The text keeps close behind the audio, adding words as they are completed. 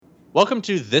Welcome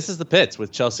to This is the Pits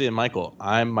with Chelsea and Michael.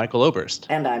 I'm Michael Oberst.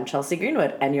 And I'm Chelsea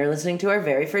Greenwood, and you're listening to our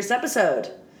very first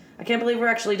episode. I can't believe we're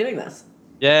actually doing this.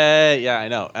 Yeah, I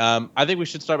know. I think we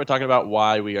should start by talking about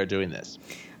why we are doing this.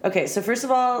 Okay, so first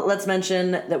of all, let's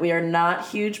mention that we are not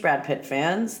huge Brad Pitt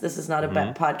fans. This is not a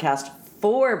podcast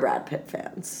for Brad Pitt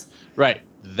fans. Right.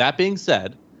 That being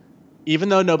said, even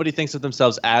though nobody thinks of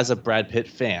themselves as a Brad Pitt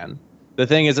fan, the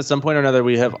thing is, at some point or another,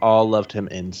 we have all loved him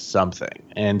in something.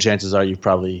 And chances are you've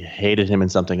probably hated him in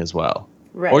something as well.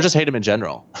 Right. Or just hate him in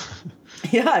general.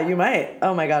 Yeah, you might.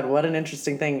 Oh my God, what an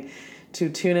interesting thing to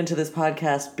tune into this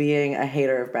podcast being a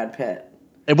hater of Brad Pitt.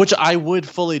 Which I would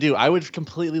fully do. I would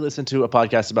completely listen to a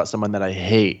podcast about someone that I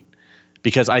hate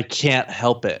because I can't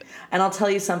help it. And I'll tell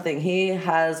you something. He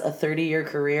has a 30-year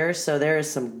career, so there is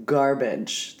some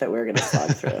garbage that we're going to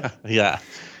slog through.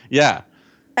 Yeah.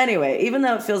 Anyway, even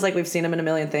though it feels like we've seen him in a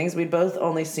million things, we've both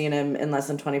only seen him in less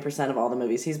than 20% of all the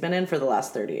movies he's been in for the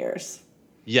last 30 years.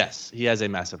 Yes, he has a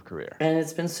massive career. And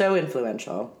it's been so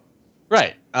influential.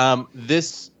 Right.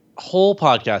 This whole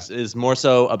podcast is more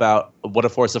so about what a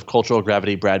force of cultural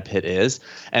gravity Brad Pitt is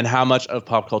and how much of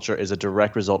pop culture is a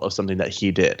direct result of something that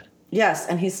he did. Yes,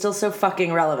 and he's still so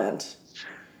fucking relevant.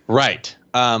 Right.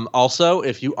 Also,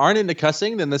 if you aren't into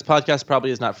cussing, then this podcast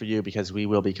probably is not for you because we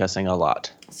will be cussing a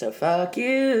lot. So fuck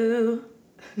you.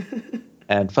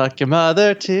 And fuck your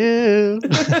mother too.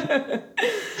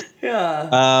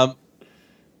 Yeah.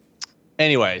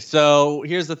 Anyway, so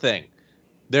here's the thing.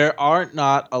 There aren't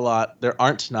not a lot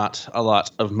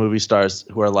of movie stars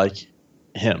who are like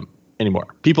him anymore.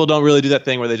 People don't really do that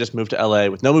thing where they just move to LA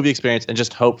with no movie experience and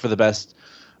just hope for the best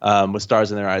with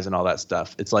stars in their eyes and all that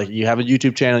stuff. It's like you have a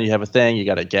YouTube channel, you have a thing, you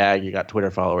got a gag, you got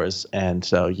Twitter followers, and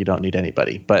so you don't need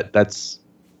anybody. But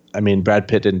Brad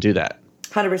Pitt didn't do that.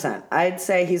 100%. I'd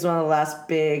say he's one of the last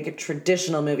big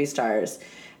traditional movie stars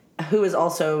who is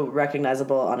also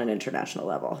recognizable on an international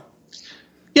level.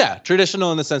 Yeah,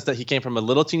 traditional in the sense that he came from a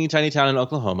little teeny tiny town in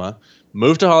Oklahoma,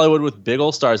 moved to Hollywood with big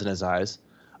old stars in his eyes,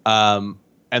 and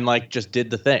just did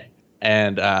the thing.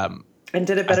 And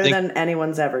did it better than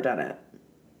anyone's ever done it.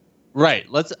 Right.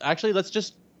 Let's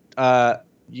just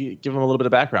you give him a little bit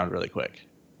of background really quick.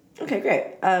 Okay,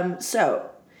 great. So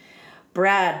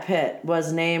Brad Pitt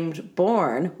was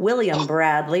born William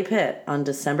Bradley Pitt on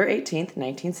December 18th,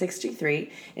 1963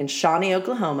 in Shawnee,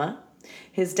 Oklahoma.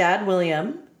 His dad,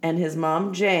 William, and his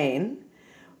mom, Jane,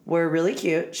 were really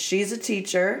cute. She's a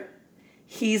teacher.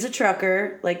 He's a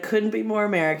trucker. Couldn't be more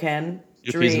American.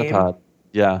 Two peas in a pod.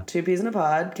 Yeah. 2 peas in a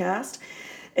podcast.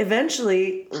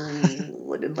 Eventually,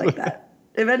 I didn't like that.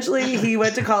 Eventually, he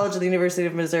went to college at the University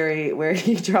of Missouri, where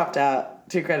he dropped out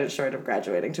 2 credits short of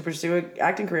graduating to pursue an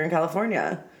acting career in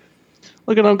California.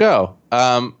 Look at him go.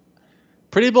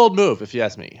 Pretty bold move, if you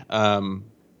ask me.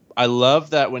 I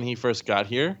love that when he first got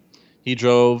here, he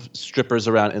drove strippers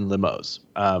around in limos,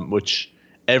 which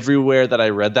everywhere that I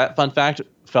read that fun fact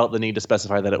felt the need to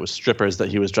specify that it was strippers that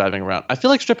he was driving around. I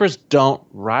feel like strippers don't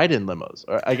ride in limos.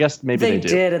 Or I guess maybe they do.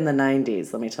 They did in the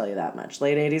 90s, let me tell you that much.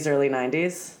 Late 80s, early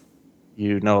 90s.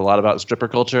 You know a lot about stripper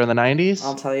culture in the 90s?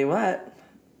 I'll tell you what.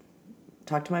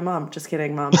 Talk to my mom. Just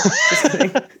kidding, Mom. Just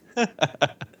kidding.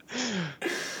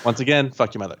 Once again,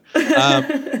 fuck your mother.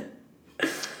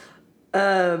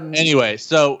 Anyway,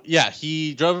 so yeah,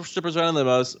 he drove strippers around in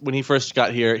limos. When he first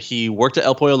got here, he worked at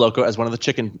El Pollo Loco as one of the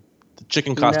chicken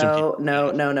costume people.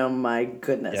 No, my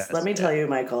goodness. Yes, Let me tell you,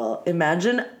 Michael,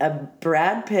 imagine a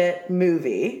Brad Pitt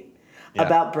movie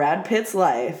about Brad Pitt's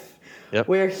life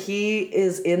where he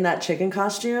is in that chicken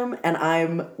costume and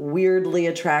I'm weirdly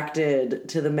attracted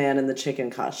to the man in the chicken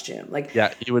costume.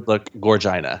 He would look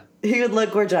Gorgina. He would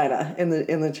look Gorgina in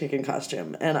the chicken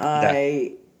costume. And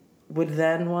I would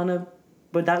then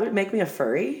would that make me a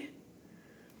furry?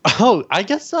 Oh, I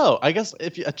guess so. I guess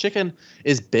if a chicken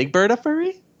is Big Bird a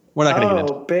furry? We're not going to get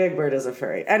into it. Big Bird is a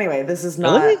furry. Anyway, this is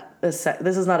not this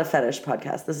is not a fetish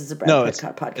podcast. This is a Brad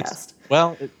Pitt podcast.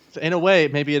 In a way,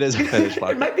 maybe it is a fetish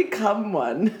podcast. It might become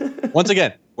one. Once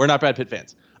again, we're not Brad Pitt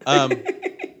fans.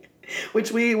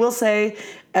 Which we will say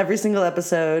every single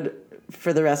episode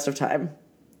for the rest of time.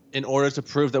 In order to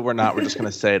prove that we're not, we're just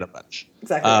going to say it a bunch.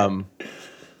 Exactly.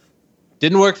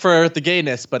 Didn't work for the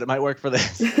gayness, but it might work for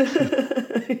this.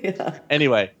 Yeah.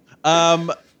 Anyway.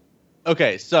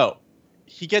 Okay, so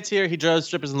he gets here, he drives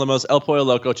strippers and limos, El Pollo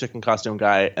Loco, chicken costume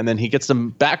guy, and then he gets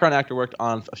some background actor work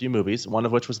on a few movies, one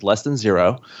of which was Less Than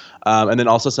Zero, and then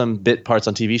also some bit parts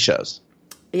on TV shows.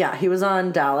 Yeah, he was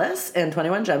on Dallas and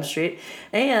 21 Jump Street,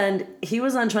 and he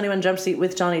was on 21 Jump Street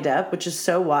with Johnny Depp, which is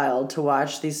so wild to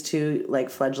watch these two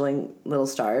fledgling little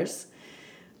stars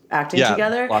acting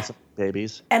together.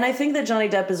 babies. And I think that Johnny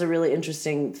Depp is a really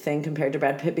interesting thing compared to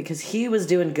Brad Pitt because he was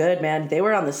doing good, man. They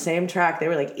were on the same track. They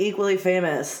were like equally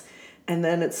famous. And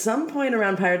then at some point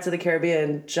around Pirates of the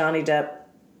Caribbean, Johnny Depp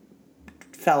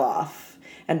fell off.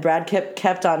 And Brad Pitt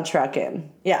kept on trucking.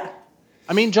 Yeah.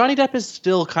 I mean, Johnny Depp is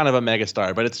still kind of a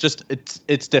megastar, but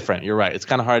it's different. You're right. It's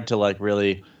kind of hard to like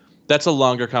really. That's a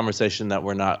longer conversation that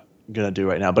we're not going to do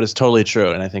right now, but it's totally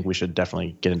true, and I think we should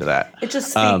definitely get into that. It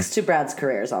just speaks to Brad's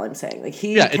career is all I'm saying. Like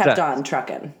he kept on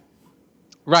trucking.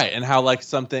 Right, and how like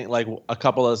something like a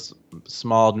couple of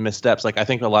small missteps, like I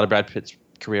think a lot of Brad Pitt's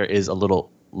career is a little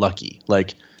lucky.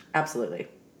 Like absolutely.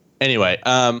 Anyway,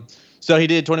 so he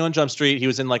did 21 Jump Street. He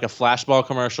was in like a flashball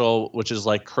commercial, which is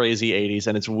like crazy 80s,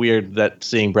 and it's weird that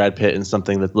seeing Brad Pitt in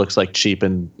something that looks like cheap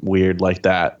and weird like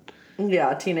that.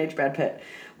 Yeah, teenage Brad Pitt.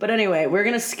 But anyway, we're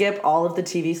going to skip all of the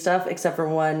TV stuff except for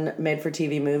one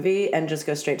made-for-TV movie and just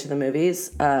go straight to the movies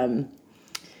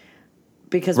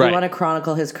because we want to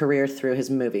chronicle his career through his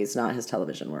movies, not his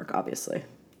television work, obviously.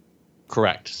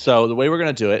 Correct. So the way we're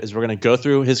going to do it is we're going to go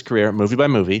through his career movie by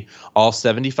movie, all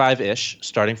 75-ish,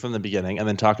 starting from the beginning, and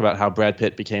then talk about how Brad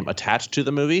Pitt became attached to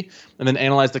the movie, and then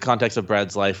analyze the context of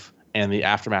Brad's life and the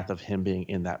aftermath of him being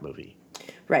in that movie.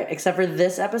 Right, except for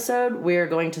this episode, we're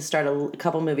going to start a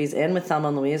couple movies in with Thelma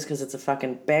and Louise because it's a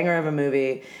fucking banger of a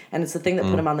movie, and it's the thing that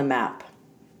put him on the map.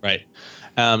 Right.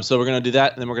 So we're going to do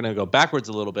that, and then we're going to go backwards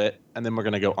a little bit, and then we're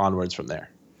going to go onwards from there.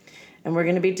 And we're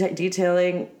going to be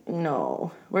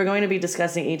we're going to be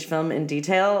discussing each film in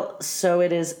detail, so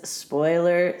it is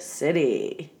Spoiler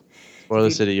City. Spoiler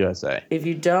City, USA. If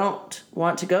you don't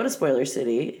want to go to Spoiler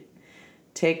City,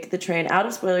 take the train out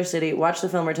of Spoiler City, watch the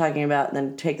film we're talking about, and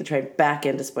then take the train back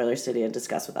into Spoiler City and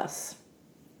discuss with us.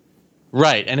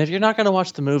 Right. And if you're not going to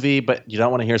watch the movie, but you don't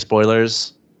want to hear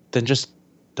spoilers, then just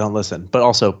don't listen. But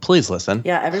also, please listen.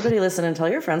 Yeah, everybody listen and tell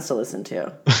your friends to listen too.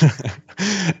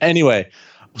 Anyway,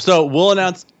 so we'll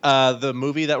announce the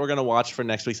movie that we're going to watch for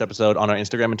next week's episode on our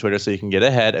Instagram and Twitter so you can get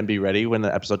ahead and be ready when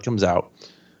the episode comes out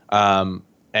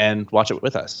and watch it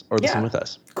with us or listen with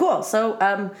us. Cool. So,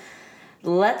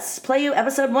 let's play you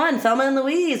episode 1, Thelma and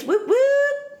Louise. Whoop,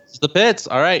 whoop. It's the Pitts.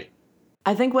 All right.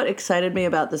 I think what excited me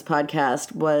about this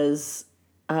podcast was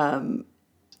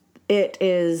he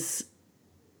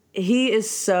is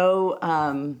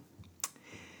so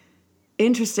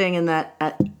interesting in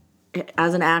that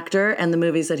as an actor and the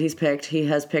movies that he's picked, he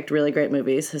has picked really great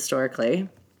movies historically.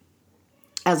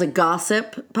 As a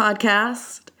gossip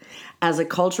podcast, as a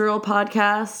cultural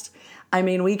podcast, I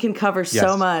mean, we can cover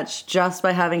so much just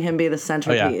by having him be the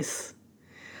centerpiece.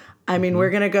 I mean, we're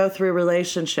going to go through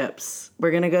relationships.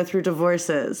 We're going to go through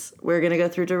divorces. We're going to go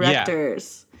through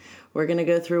directors. We're going to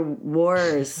go through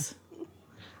wars,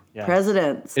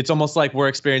 presidents. It's almost like we're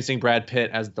experiencing Brad Pitt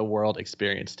as the world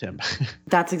experienced him.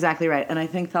 That's exactly right. And I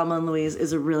think Thelma and Louise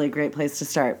is a really great place to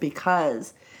start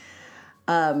because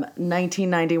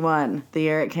 1991, the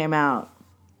year it came out,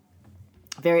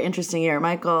 very interesting year.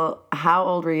 Michael, how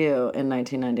old were you in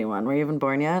 1991? Were you even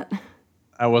born yet?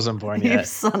 I wasn't born yet. You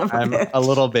son of a I'm bitch. A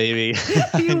little baby.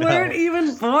 You weren't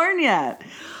even born yet.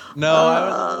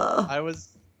 No,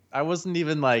 I wasn't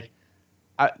even like.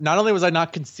 Not only was I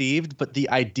not conceived, but the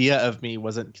idea of me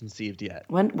wasn't conceived yet.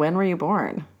 When were you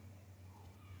born?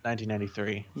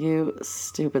 1993. You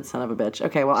stupid son of a bitch.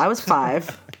 Okay, well, I was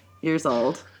 5 years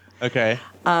old. Okay.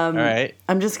 All right.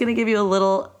 I'm just gonna give you a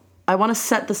little. I want to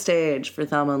set the stage for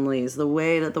Thelma and Louise, the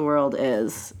way that the world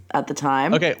is at the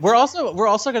time. Okay, we're also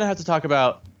going to have to talk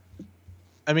about,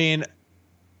 I mean,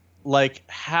 like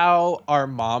how our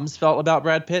moms felt about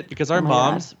Brad Pitt, because our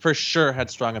moms for sure had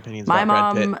strong opinions about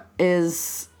Brad Pitt. My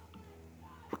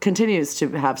mom continues to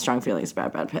have strong feelings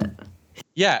about Brad Pitt.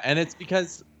 Yeah, and it's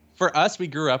because for us, we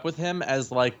grew up with him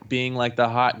as like being like the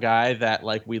hot guy that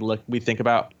like we think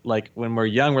about like when we're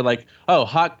young, we're like, oh,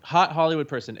 hot Hollywood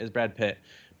person is Brad Pitt.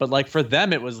 But like for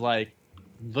them, it was like,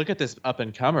 look at this up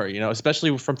and comer, you know,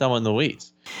 especially from Thelma and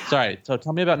Louise. Sorry. So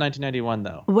tell me about 1991,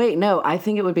 though. Wait, no, I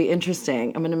think it would be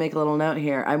interesting. I'm going to make a little note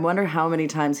here. I wonder how many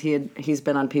times he's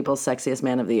been on People's Sexiest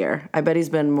Man of the Year. I bet he's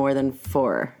been more than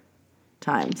 4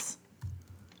 times.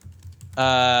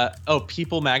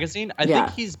 People Magazine. I think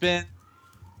he's been.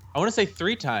 I want to say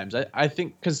 3 times. I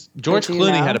think because George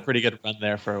Clooney had a pretty good run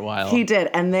there for a while. He did,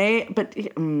 and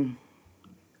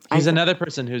he's another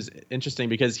person who's interesting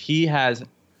because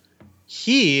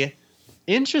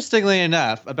interestingly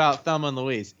enough, about Thelma and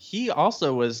Louise, he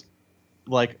also was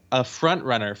like a front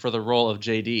runner for the role of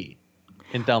JD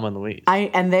in Thelma and Louise.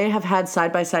 And they have had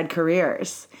side-by-side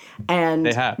careers. And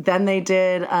they have. Then they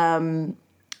did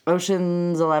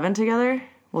Ocean's 11 together.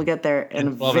 We'll get there in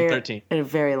a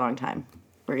very long time.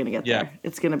 We're gonna get Yeah. there.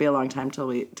 It's gonna be a long time till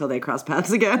they cross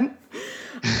paths again.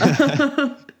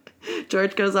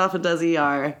 George goes off and does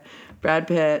ER. Brad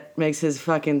Pitt makes his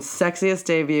fucking sexiest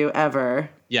debut ever.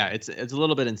 Yeah, it's a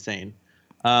little bit insane.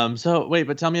 So wait,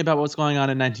 but tell me about what's going on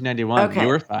in 1991. Okay. You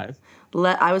were 5.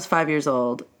 I was 5 years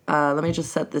old. Let me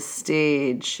just set the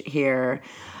stage here.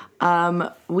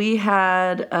 We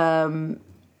had,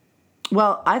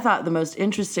 well, I thought the most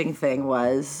interesting thing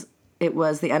was it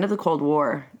was the end of the Cold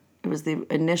War. It was the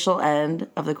initial end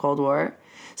of the Cold War.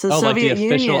 So the Soviet like the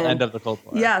official Union, end of the Cold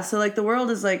War. Yeah, so like the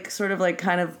world is like sort of like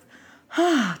kind of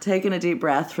taking a deep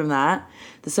breath from that.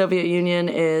 The Soviet Union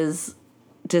is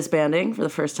disbanding for the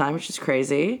first time, which is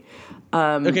crazy.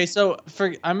 Okay, so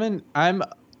I'm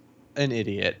an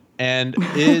idiot, and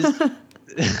is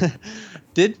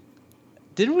did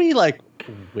we like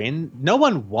win? No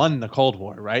one won the Cold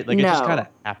War, right? Like it just No. kind of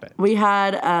happened. We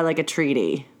had like a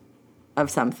treaty of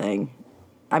something.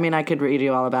 I mean, I could read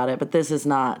you all about it, but this is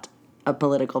not a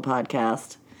political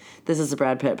podcast. This is a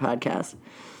Brad Pitt podcast.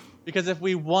 Because if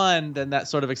we won, then that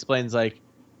sort of explains like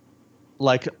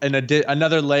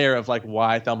another layer of like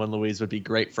why Thelma and Louise would be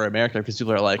great for America, because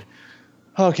people are like,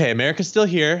 okay, America's still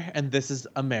here, and this is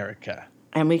America.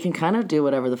 And we can kind of do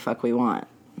whatever the fuck we want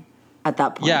at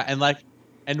that point. Yeah,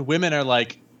 and women are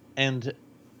like, and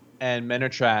men are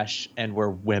trash, and we're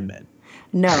women.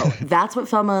 No, that's what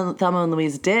Thelma and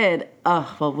Louise did.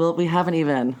 Oh, well, we haven't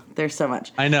even. There's so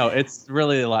much. I know. It's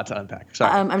really a lot to unpack.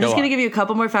 Sorry. I'm just going to give you a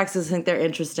couple more facts because I think they're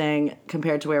interesting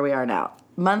compared to where we are now.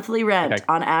 Monthly rent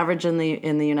on average in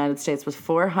the United States was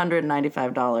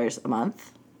 $495 a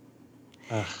month.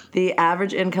 Ugh. The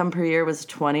average income per year was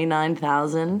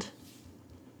 $29,000.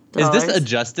 Is this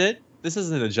adjusted? This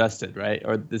isn't adjusted, right?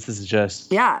 Or this is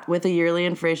just... Yeah, with a yearly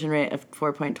inflation rate of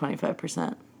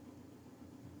 4.25%.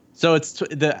 So it's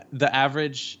the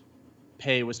average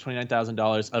pay was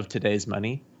 $29,000 of today's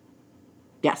money?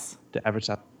 Yes. The average...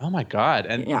 Oh, my God.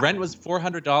 And rent was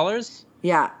 $400?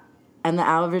 Yeah. And the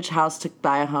average house to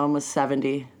buy a home was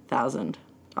 $70,000.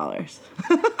 Oh,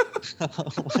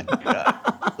 my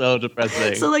God. So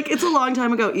depressing. So, like, it's a long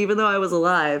time ago, even though I was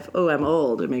alive. Oh, I'm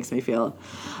old. It makes me feel.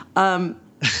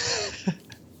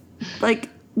 Like,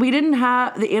 we didn't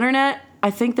have the internet. I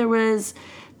think there was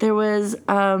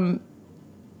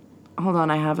hold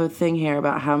on, I have a thing here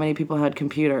about how many people had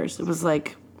computers. It was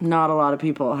like not a lot of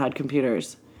people had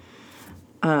computers.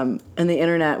 And the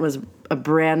internet was a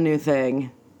brand new thing.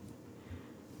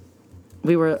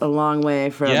 We were a long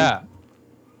way from... Yeah.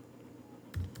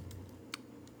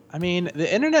 I mean,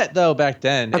 the internet, though, back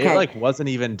then, it, like, wasn't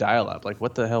even dial-up. Like,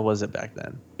 what the hell was it back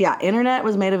then? Yeah, internet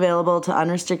was made available to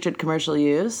unrestricted commercial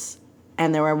use,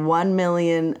 and there were 1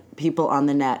 million people on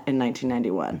the net in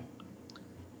 1991.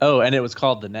 Oh, and it was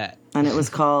called the net. And it was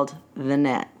called the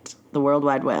net, the World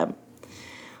Wide Web.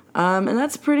 And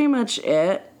that's pretty much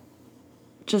it.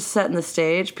 Just setting the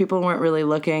stage. People weren't really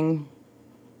looking.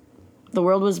 The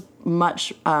world was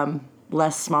much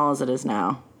less small as it is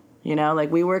now. You know,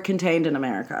 like we were contained in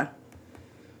America.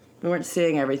 We weren't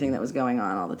seeing everything that was going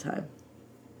on all the time.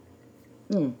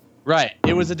 Right.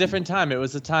 It was a different time. It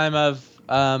was a time of,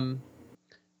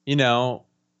 you know,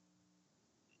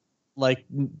 like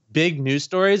big news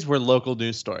stories were local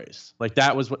news stories. Like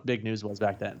that was what big news was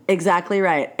back then. Exactly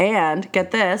right. And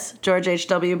get this, George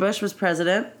H.W. Bush was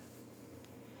president.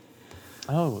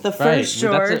 Oh, the first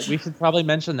George. We should probably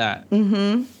mention that.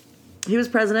 Mm-hmm. He was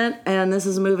president, and this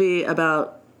is a movie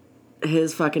about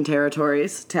his fucking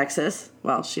territories, Texas.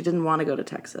 Well, she didn't want to go to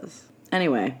Texas.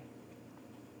 Anyway,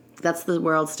 that's the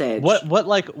world stage. What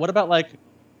about like,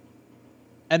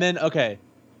 and then, okay.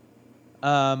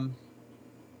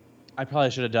 I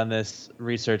probably should have done this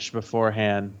research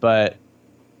beforehand, but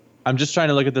I'm just trying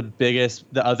to look at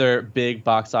the other big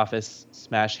box office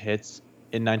smash hits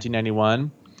in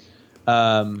 1991.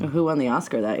 Who won the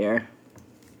Oscar that year?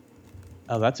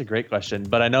 Oh, that's a great question.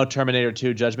 But I know Terminator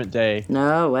 2 Judgment Day.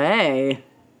 No way.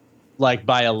 Like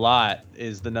by a lot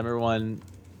is the number one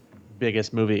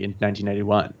biggest movie in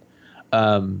 1991.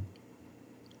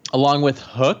 Along with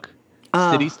Hook,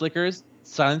 City Slickers,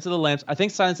 Silence of the Lambs. I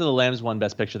think Silence of the Lambs won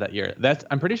Best Picture that year.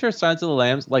 I'm pretty sure Silence of the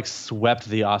Lambs like swept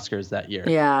the Oscars that year.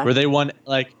 Yeah. Where they won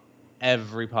like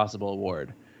every possible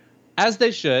award. As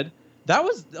they should. That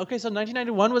was okay, so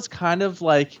 1991 was kind of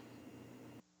like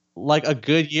a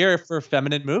good year for a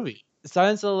feminine movie.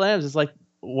 Silence of the Lambs is like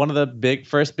one of the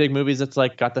first big movies that's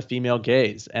like got the female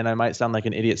gaze. And I might sound like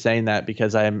an idiot saying that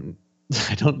because I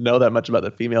don't know that much about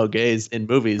the female gaze in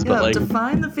movies, but like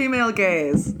define the female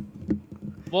gaze.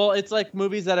 Well, it's like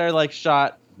movies that are like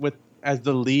shot as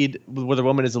the lead, where the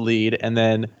woman is a lead, and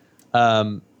then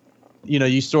you know,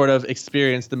 you sort of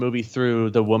experience the movie through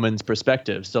the woman's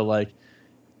perspective. So like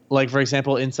like for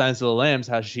example, in Silence of the Lambs,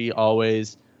 how she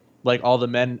always, like all the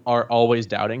men are always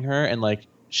doubting her, and like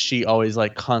she always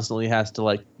like constantly has to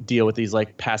like deal with these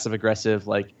like passive aggressive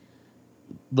like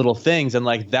little things, and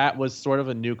like that was sort of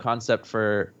a new concept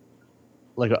for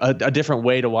like a different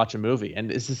way to watch a movie.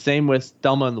 And it's the same with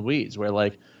Thelma and Louise, where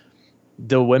like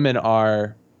the women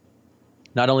are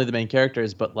not only the main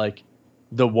characters, but like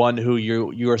the one who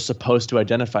you are supposed to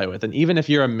identify with. And even if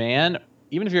you're a man,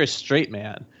 even if you're a straight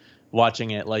man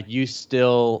watching it, like you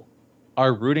still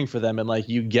are rooting for them, and like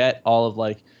you get all of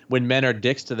like when men are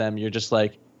dicks to them, you're just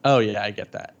like, oh yeah, I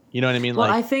get that. You know what I mean? Well,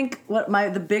 like, I think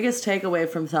the biggest takeaway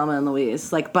from Thelma and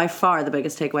Louise, like by far the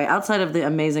biggest takeaway, outside of the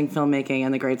amazing filmmaking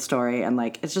and the great story, and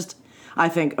like it's just, I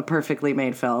think, a perfectly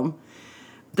made film.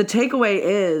 The takeaway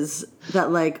is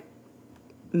that like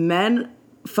men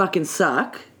fucking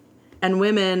suck, and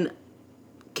women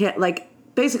can't, like,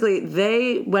 basically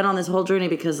they went on this whole journey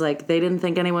because like they didn't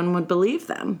think anyone would believe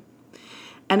them.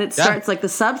 And it starts like the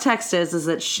subtext is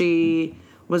that she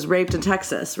was raped in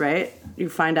Texas, right? You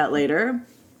find out later.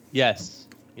 yes.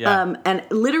 Yeah. And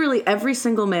literally every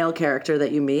single male character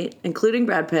that you meet, including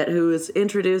Brad Pitt, who is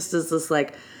introduced as this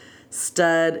like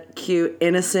stud, cute,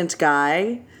 innocent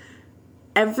guy,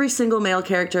 every single male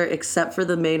character except for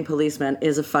the main policeman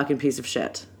is a fucking piece of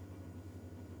shit.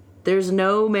 There's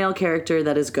no male character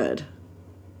that is good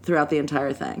throughout the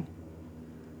entire thing.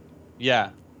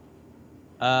 Yeah.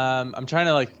 I'm trying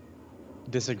to like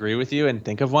disagree with you and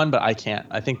think of one, but I can't.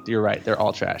 I think you're right. They're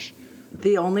all trash.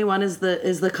 The only one is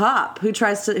the cop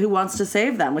who wants to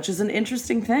save them, which is an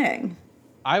interesting thing.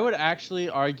 I would actually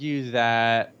argue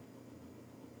that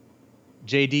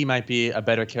JD might be a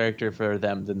better character for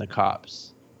them than the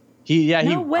cops.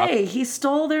 No way. He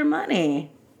stole their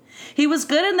money. He was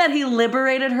good in that he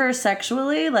liberated her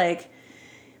sexually. Like,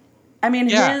 I mean,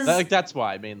 that's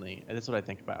why mainly. That's what I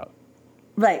think about.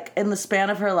 Like, in the span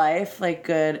of her life, like,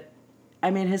 good.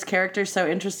 I mean, his character's so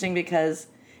interesting because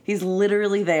he's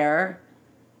literally there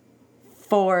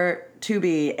to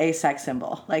be a sex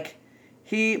symbol. Like,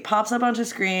 he pops up onto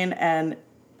screen, and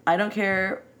I don't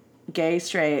care, gay,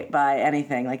 straight, bi,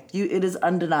 anything. Like, it is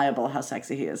undeniable how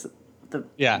sexy he is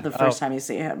the first time you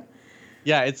see him.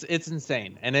 Yeah, it's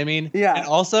insane. And I mean, yeah. And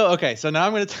also, okay, so now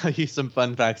I'm going to tell you some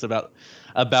fun facts about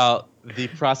the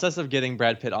process of getting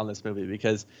Brad Pitt on this movie,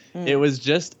 because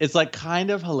it's like kind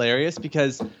of hilarious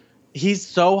because he's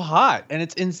so hot, and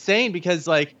it's insane because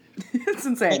like it's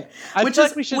insane. Go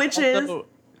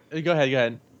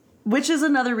ahead. Which is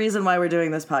another reason why we're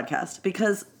doing this podcast,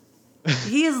 because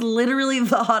he is literally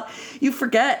the hot. You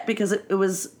forget because it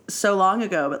was so long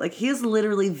ago, but like he is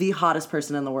literally the hottest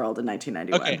person in the world in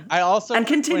 1991. Okay, I also and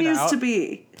continues to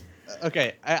be.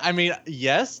 Okay, I mean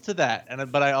yes to that,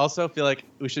 but I also feel like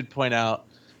we should point out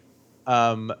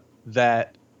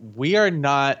that we are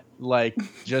not like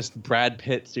just Brad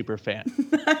Pitt super fan.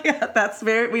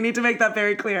 Yeah, we need to make that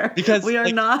very clear. Because we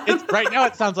are not. Right now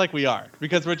it sounds like we are,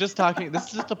 because we're just talking. This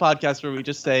is just a podcast where we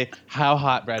just say how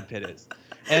hot Brad Pitt is.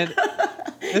 And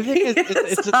the thing is,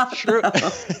 it's true.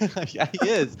 Yeah, he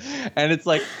is. And it's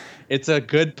like, it's a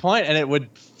good point, and it would,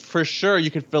 for sure,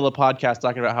 you could fill a podcast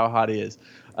talking about how hot he is.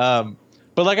 But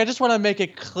like, I just want to make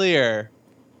it clear,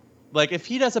 like, if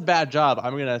he does a bad job,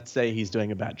 I'm going to say he's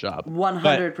doing a bad job.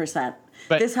 100%.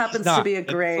 But this happens to be a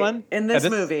great, in this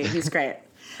movie, he's great.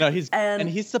 No, and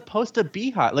he's supposed to be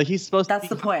hot. Like, he's supposed to be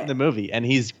hot in the movie, and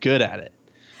he's good at it.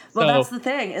 Well, that's the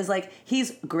thing, is like,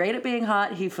 he's great at being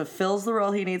hot. He fulfills the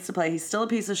role he needs to play. He's still a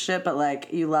piece of shit, but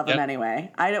like, you love him anyway.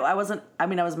 I was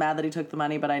mad that he took the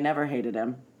money, but I never hated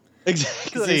him.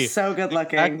 Exactly. He's so good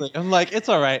looking. Exactly. I'm like, it's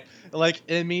all right. Like,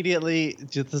 immediately,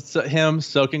 just him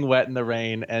soaking wet in the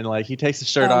rain, and like, he takes his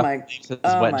shirt off.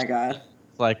 My God.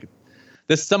 It's like,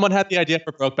 someone had the idea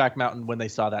for Brokeback Mountain when they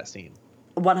saw that scene.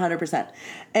 100%.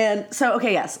 And so,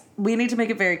 okay, yes, we need to make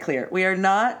it very clear. We are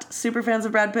not super fans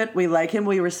of Brad Pitt. We like him.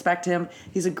 We respect him.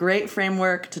 He's a great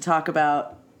framework to talk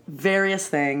about various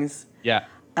things. Yeah.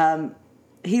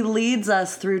 He leads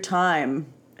us through time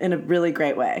in a really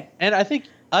great way. And I think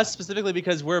us specifically,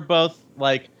 because we're both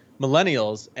like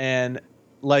millennials, and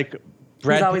like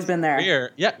Brad He's always been there.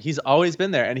 Career, yeah, he's always been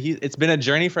there, and it's been a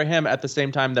journey for him at the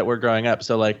same time that we're growing up.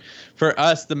 So like for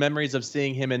us, the memories of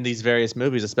seeing him in these various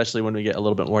movies, especially when we get a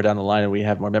little bit more down the line and we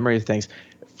have more memory of things,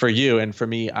 for you and for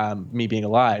me, me being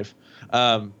alive,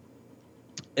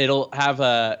 it'll have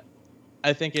I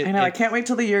think it. I know. I can't wait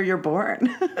till the year you're born.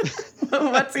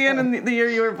 What's he in the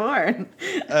year you were born?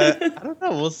 I don't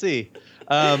know. We'll see.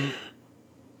 Okay,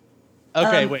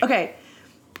 wait. Okay.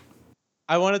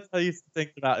 I want to tell you something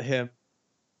about him.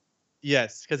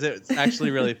 Yes, because it's actually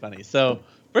really funny. So,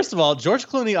 first of all, George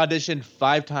Clooney auditioned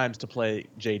 5 times to play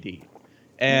JD.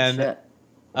 And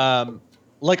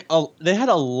They had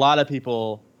a lot of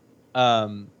people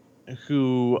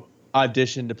who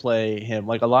auditioned to play him,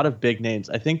 like a lot of big names.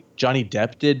 I think Johnny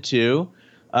Depp did too.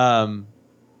 And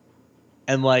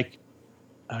like,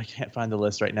 I can't find the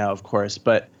list right now, of course,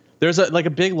 but there's a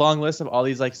big long list of all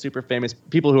these like super famous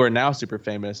people who are now super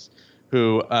famous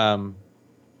who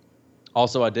also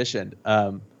auditioned.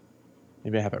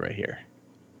 Maybe I have it right here.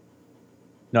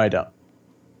 No, I don't.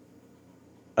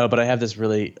 Oh, but I have this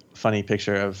really funny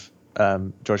picture of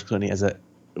George Clooney as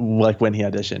when he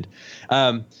auditioned.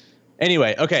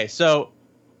 Anyway, okay, so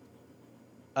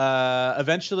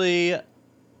eventually,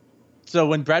 so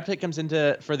when Brad Pitt comes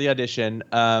for the audition,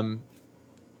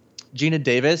 Gina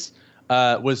Davis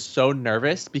was so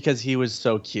nervous because he was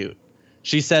so cute.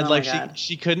 She said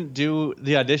she couldn't do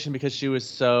the audition because she was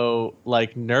so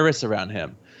like nervous around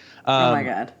him. Oh my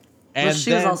God. And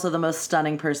she was also the most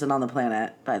stunning person on the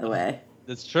planet, by the way.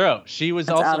 That's true. She was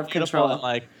also out of beautiful, control. and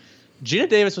like Gina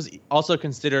Davis was also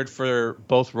considered for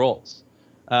both roles.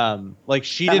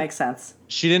 Makes sense.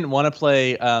 She didn't want to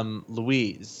play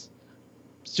Louise.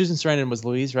 Susan Sarandon was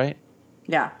Louise, right?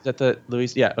 Yeah. Is that the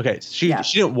Louise? Yeah. Okay. She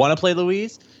didn't want to play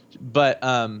Louise, but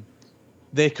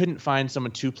they couldn't find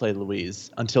someone to play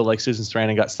Louise until like Susan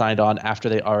Sarandon got signed on after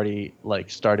they already like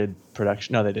started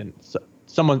production. No, they didn't. So,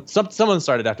 someone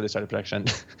started after they started production.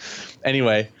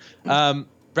 Anyway,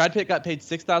 Brad Pitt got paid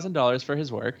 $6,000 for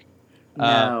his work.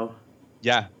 No.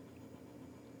 Yeah.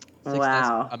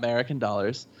 Wow. American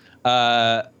dollars.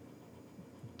 Then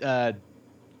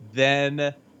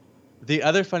the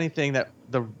other funny thing that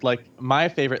my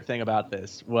favorite thing about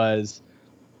this was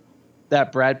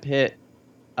that Brad Pitt,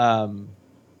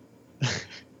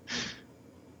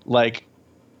 like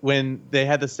when they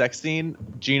had the sex scene,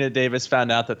 Gina Davis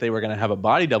found out that they were going to have a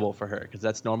body double for her because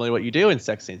that's normally what you do in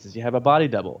sex scenes is you have a body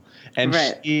double. And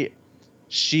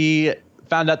she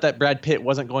found out that Brad Pitt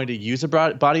wasn't going to use a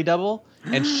body double,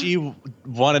 and she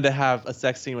wanted to have a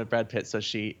sex scene with Brad Pitt, so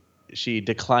she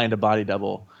declined a body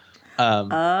double.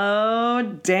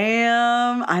 Oh,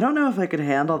 damn. I don't know if I could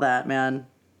handle that, man.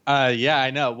 Yeah, I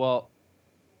know. Well,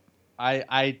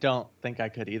 I don't think I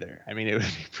could either. I mean, it would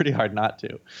be pretty hard not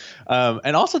to.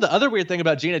 And also the other weird thing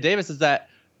about Gina Davis is that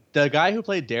the guy who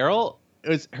played Daryl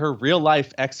is her real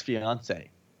life ex-fiance,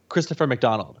 Christopher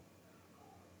McDonald.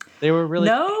 They were really...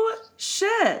 No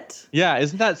shit. Yeah,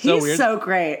 isn't that so weird? He's so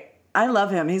great. I love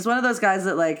him. He's one of those guys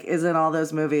that like is in all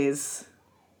those movies.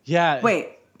 Yeah. Wait.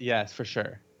 Yes, for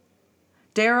sure.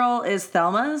 Daryl is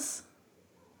Thelma's?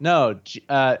 No,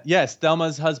 yes,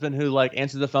 Thelma's husband who like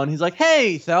answers the phone. He's like,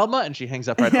 "Hey, Thelma," and she hangs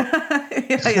up right away.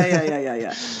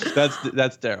 Yeah.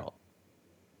 That's Daryl.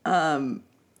 Amazing.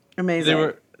 They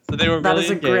were that really is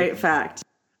a engaged. great fact.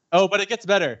 Oh, but it gets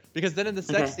better because then in the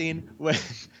sex scene when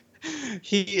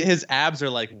his abs are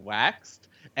like waxed,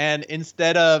 and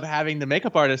instead of having the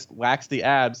makeup artist wax the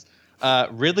abs,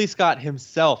 Ridley Scott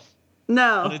himself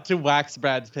wanted to wax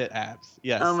Brad Pitt abs.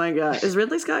 Yes. Oh my God, is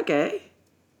Ridley Scott gay?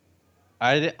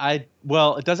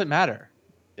 Well, it doesn't matter.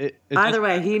 Either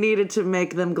way, he needed to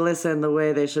make them glisten the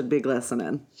way they should be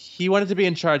glistening. He wanted to be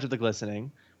in charge of the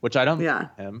glistening, which I don't blame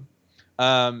him.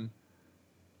 And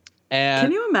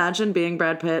can you imagine being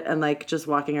Brad Pitt and like just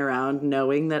walking around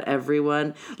knowing that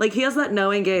everyone like he has that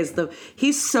knowing gaze.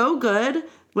 He's so good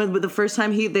when the first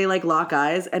time they like lock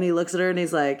eyes and he looks at her and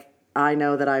he's like, "I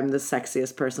know that I'm the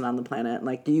sexiest person on the planet.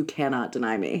 Like you cannot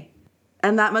deny me."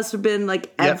 And that must have been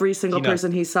like every single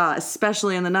person he saw,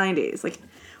 especially in the 90s. Like,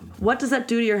 what does that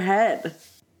do to your head?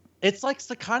 It's like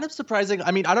kind of surprising. I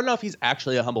mean, I don't know if he's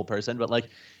actually a humble person, but like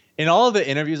in all of the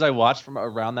interviews I watched from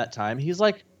around that time, he's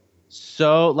like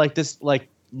so like this like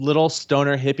little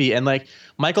stoner hippie. And like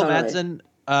Michael Madsen,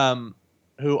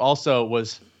 who also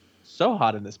was so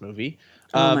hot in this movie.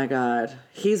 Oh my God.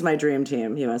 He's my dream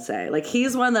team, USA. Like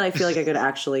he's one that I feel like I could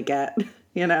actually get,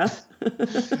 you know?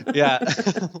 Yeah.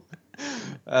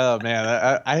 Oh man,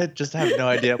 I just have no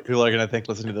idea what people are gonna think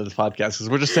listening to this podcast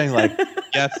because we're just saying like,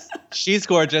 yes, she's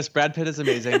gorgeous. Brad Pitt is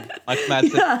amazing. Mike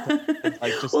Madsen. Yeah.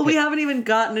 We haven't even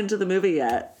gotten into the movie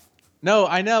yet. No,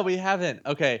 I know we haven't.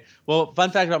 Okay. Well,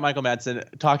 fun fact about Michael Madsen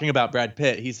talking about Brad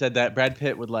Pitt. He said that Brad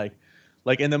Pitt would like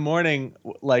in the morning,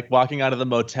 like walking out of the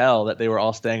motel that they were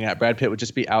all staying at. Brad Pitt would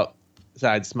just be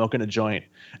outside smoking a joint,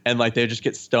 and like they would just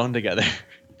get stoned together,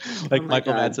 like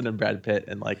Michael Madsen and Brad Pitt,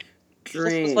 and like.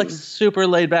 This was like super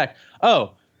laid back.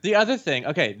 Oh, the other thing.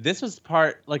 Okay, this was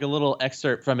like a little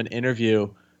excerpt from an interview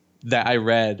that I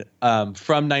read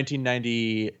from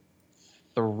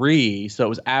 1993. So it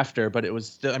was after, but it was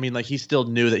still, I mean, like he still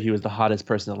knew that he was the hottest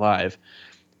person alive.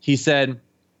 He said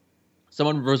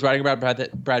someone was writing about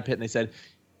Brad Pitt, and they said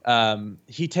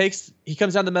he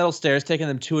comes down the metal stairs, taking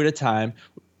them two at a time.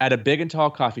 at a big and tall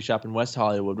coffee shop in West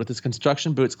Hollywood with his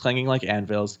construction boots clanging like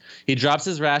anvils. He drops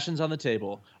his rations on the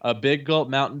table, a big gulp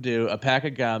Mountain Dew, a pack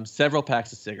of gum, several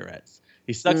packs of cigarettes.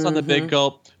 He sucks on the big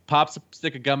gulp, pops a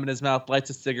stick of gum in his mouth,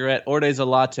 lights a cigarette, orders a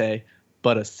latte,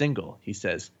 but a single, he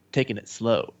says, taking it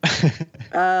slow.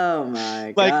 Oh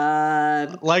my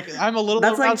God. Like I'm a little.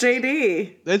 That's like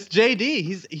JD. It's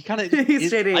JD. He kind of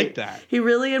He's JD. like that. He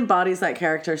really embodies that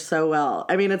character so well.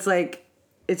 I mean, it's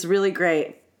really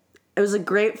great. It was a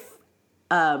great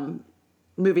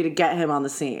movie to get him on the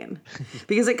scene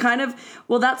because it kind of,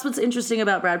 that's what's interesting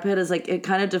about Brad Pitt is like it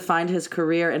kind of defined his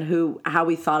career and how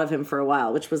we thought of him for a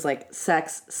while, which was like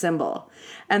sex symbol.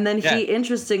 And then he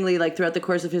interestingly, like throughout the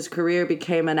course of his career,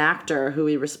 became an actor who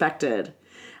we respected.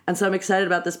 And so I'm excited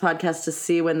about this podcast to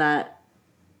see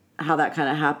how that kind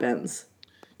of happens.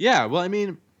 Yeah. Well, I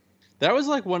mean, that was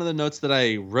like one of the notes that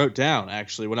I wrote down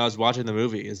actually when I was watching the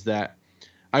movie is that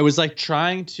I was like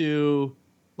trying to,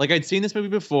 like I'd seen this movie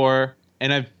before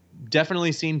and I've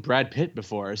definitely seen Brad Pitt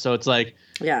before. So it's like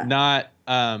not,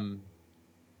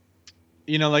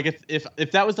 like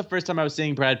if that was the first time I was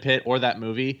seeing Brad Pitt or that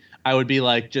movie, I would be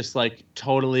like, just like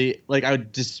totally like I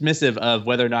would dismissive of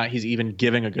whether or not he's even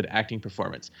giving a good acting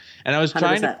performance. And I was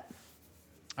 100%.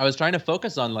 trying to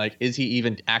focus on like, is he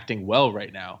even acting well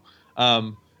right now?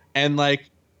 And like,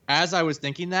 as I was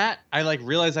thinking that, I like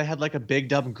realized I had like a big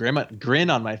dumb grin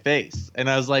on my face. And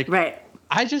I was like, right.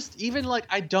 I just even like,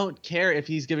 I don't care if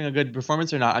he's giving a good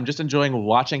performance or not. I'm just enjoying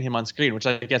watching him on screen, which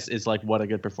I guess is like what a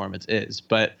good performance is.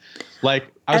 But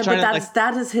like,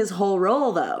 that is his whole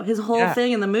role though. His whole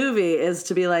thing in the movie is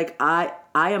to be like, I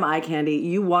am eye candy.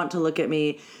 You want to look at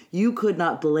me. You could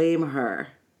not blame her.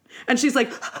 And she's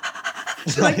like,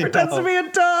 she like pretends to be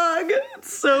a dog.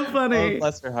 It's so funny. Oh,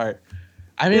 bless her heart.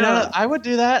 I mean, I would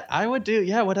do that. I would do,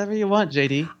 whatever you want,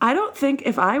 JD. I don't think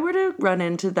if I were to run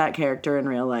into that character in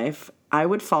real life, I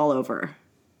would fall over.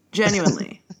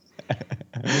 Genuinely.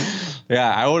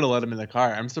 Yeah, I would have let him in the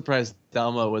car. I'm surprised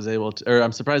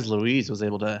I'm surprised Louise was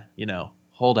able to,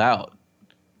 hold out.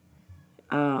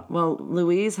 Well,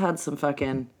 Louise had some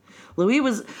fucking...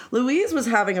 Louise was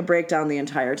having a breakdown the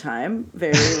entire time.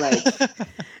 Very,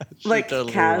 like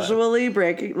totally casually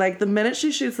breaking... Like, the minute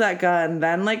she shoots that gun,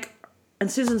 then, like... And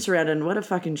Susan Sarandon, what a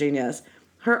fucking genius.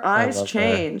 Her eyes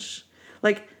change. Her.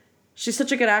 Like, she's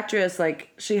such a good actress. Like,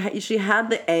 she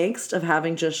had the angst of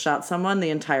having just shot someone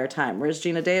the entire time. Whereas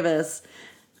Geena Davis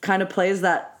kind of plays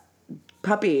that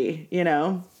puppy,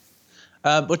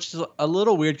 Which is a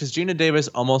little weird because Geena Davis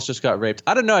almost just got raped.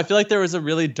 I don't know. I feel like there was a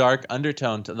really dark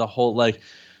undertone to the whole, like,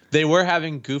 they were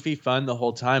having goofy fun the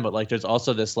whole time, but, like, there's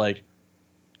also this, like,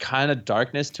 kind of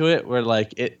darkness to it where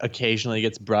like it occasionally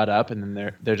gets brought up and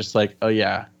then they're just like, oh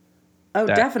yeah,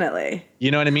 definitely,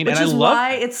 you know what I mean? Which is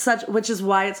why it's such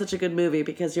a good movie,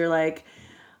 because you're like,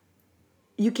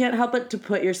 you can't help but to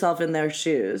put yourself in their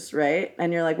shoes, right?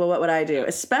 And you're like, well, what would I do?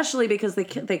 Especially because they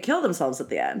kill themselves at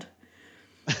the end,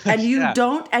 and you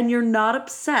don't, and you're not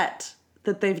upset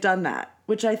that they've done that,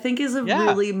 which I think is a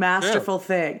really masterful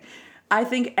thing. I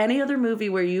think any other movie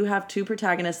where you have two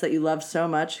protagonists that you love so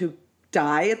much who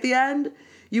die at the end,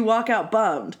 you walk out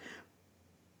bummed.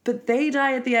 But they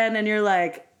die at the end and you're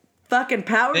like, fucking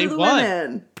power to the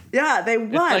women. Yeah, they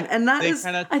won. Like, and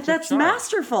that's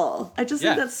masterful. I just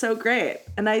think that's so great.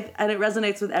 And it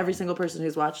resonates with every single person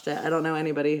who's watched it. I don't know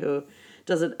anybody who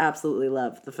doesn't absolutely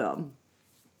love the film.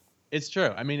 It's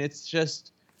true. I mean, it's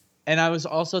just, and I was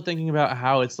also thinking about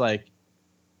how it's like,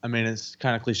 I mean, it's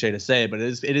kind of cliche to say, but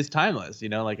it is timeless,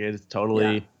 like it is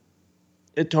totally,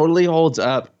 it totally holds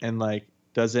up and like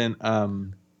doesn't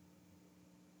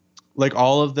like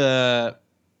all of the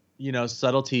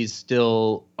subtleties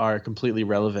still are completely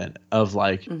relevant of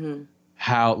like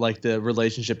how like the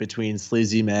relationship between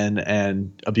sleazy men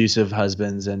and abusive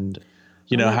husbands and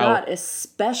God,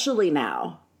 especially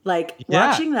now, like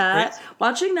watching that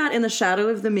in the shadow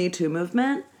of the Me Too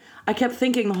movement, I kept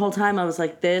thinking the whole time, I was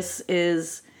like,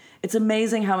 it's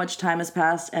amazing how much time has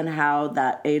passed and how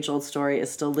that age-old story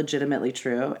is still legitimately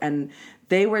true. And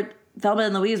Thelma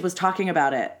and Louise was talking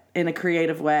about it in a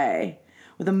creative way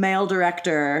with a male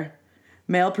director,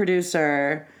 male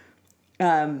producer,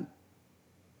 but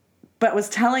was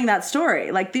telling that story.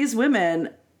 Like, these women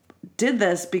did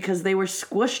this because they were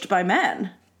squished by men.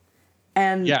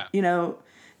 And,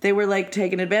 they were like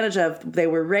taken advantage of. They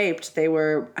were raped. They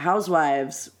were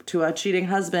housewives to a cheating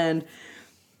husband.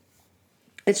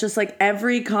 It's just like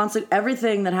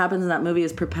everything that happens in that movie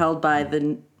is propelled by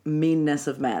the meanness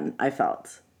of men, I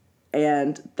felt.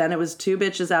 And then it was two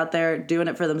bitches out there doing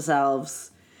it for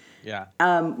themselves. Yeah.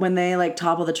 When they like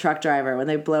topple the truck driver, when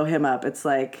they blow him up, it's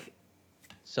like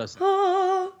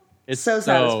it's so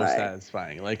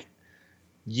satisfying. Like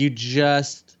you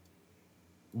just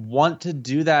want to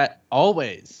do that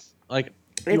always. Like,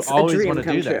 It's you always a dream want to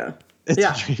come do true. that. It's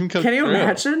Yeah. a dream come Can you true.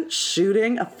 imagine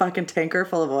shooting a fucking tanker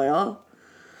full of oil?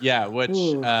 Yeah, which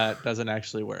doesn't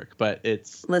actually work, but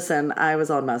it's... Listen, I was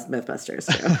on Mythbusters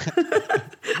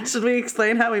too. Should we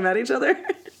explain how we met each other?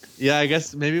 Yeah, I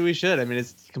guess maybe we should. I mean,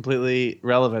 it's completely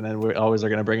relevant, and we always are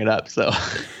going to bring it up. So,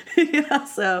 Yeah,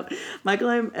 so Michael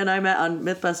and I met on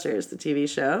Mythbusters, the TV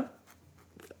show.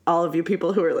 All of you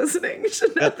people who are listening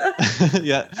should know that.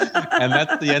 yeah, and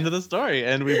that's the end of the story.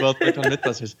 And we both worked on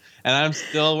Mythbusters, and I'm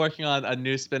still working on a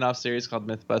new spin-off series called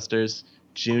Mythbusters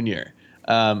Junior.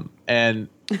 And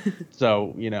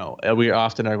so, we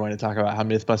often are going to talk about how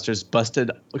Mythbusters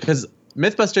busted, because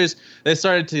Mythbusters, they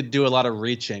started to do a lot of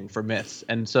reaching for myths,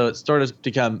 and so it sort of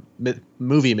become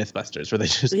movie Mythbusters, where they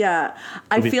just... Yeah,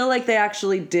 I feel like they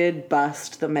actually did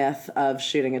bust the myth of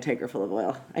shooting a tanker full of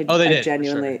oil. They did,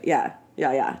 Genuinely, for sure.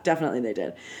 Yeah, definitely they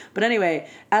did. But anyway,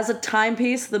 as a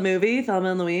timepiece, the movie,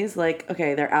 Thelma and Louise, like,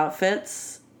 okay, their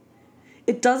outfits,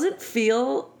 it doesn't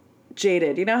feel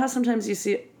jaded. You know how sometimes you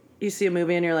see a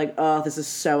movie and you're like, oh, this is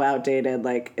so outdated,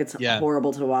 like, it's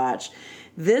horrible to watch.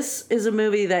 This is a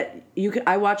movie that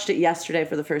I watched it yesterday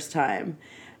for the first time,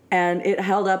 and it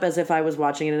held up as if I was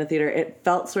watching it in a theater. It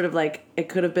felt sort of like it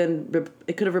could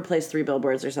have replaced 3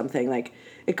 Billboards or something. Like,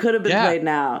 it could have been played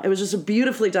now. It was just a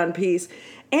beautifully done piece,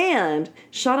 and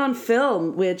shot on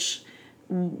film, which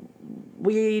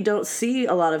we don't see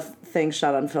a lot of things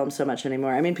shot on film so much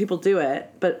anymore. I mean, people do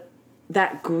it, but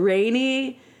that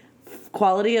grainy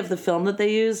quality of the film that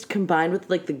they used, combined with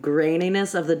like the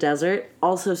graininess of the desert,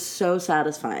 also so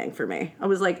satisfying for me. I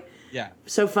was like,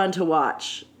 so fun to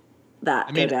watch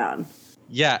that go down.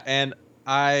 Yeah, and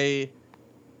I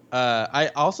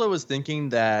also was thinking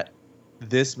that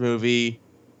this movie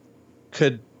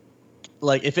could,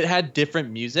 like, if it had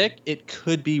different music, it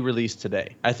could be released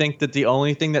today. I think that the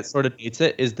only thing that sort of beats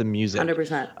it is the music.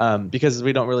 100%. Because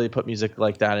we don't really put music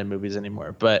like that in movies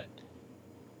anymore. But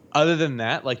other than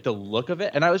that, like, the look of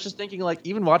it, and I was just thinking, like,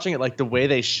 even watching it, like, the way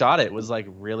they shot it was like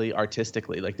really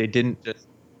artistically. Like, they didn't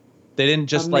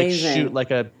just Amazing. like shoot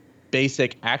like a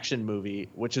basic action movie,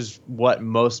 which is what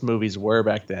most movies were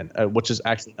back then, which is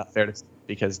actually not fair to say,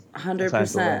 because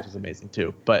 100% was amazing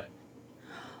too. But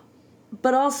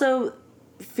also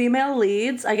female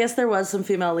leads. I guess there was some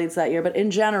female leads that year, but in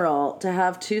general, to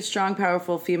have 2 strong,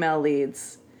 powerful female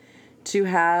leads, to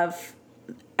have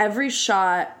every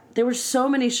shot. There were so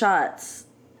many shots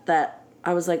that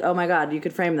I was like, oh my God, you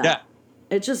could frame that. Yeah.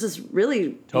 It just is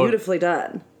really beautifully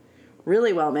done.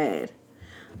 Really well made.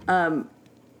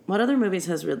 What other movies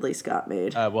has Ridley Scott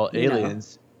made?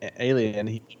 Aliens. Alien,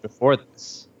 he did before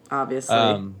this. Obviously.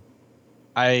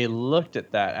 I looked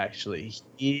at that, actually.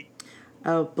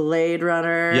 Blade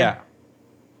Runner. Yeah.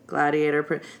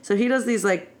 Gladiator. So he does these,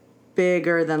 like,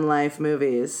 bigger than life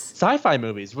movies. Sci-fi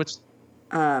movies, which...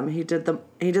 He did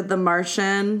The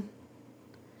Martian.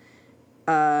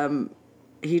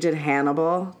 He did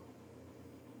Hannibal.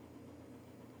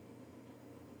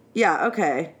 Yeah,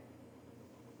 okay.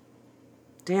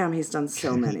 Damn, he's done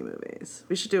so many movies.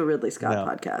 We should do a Ridley Scott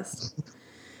podcast.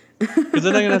 Because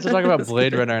then I'm gonna have to talk about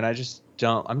Blade Runner, and I'm just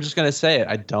gonna say it.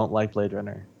 I don't like Blade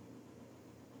Runner.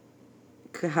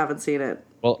 Haven't seen it.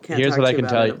 Well, here's what I can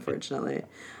tell you. Unfortunately.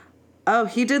 Oh,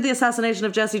 he did The Assassination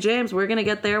of Jesse James. We're gonna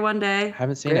get there one day.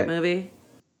 Haven't seen Great it. movie.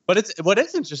 But what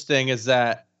is interesting is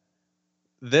that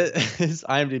his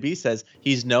IMDb says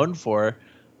he's known for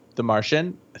The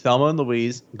Martian, Thelma and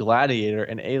Louise, Gladiator,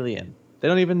 and Alien. They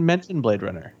don't even mention Blade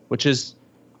Runner, which is,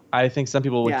 I think some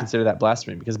people would consider that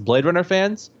blasphemy, because Blade Runner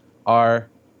fans are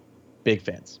big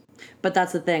fans. But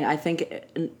that's the thing. I think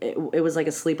it was like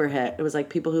a sleeper hit. It was like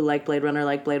people who like Blade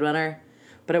Runner,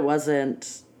 but it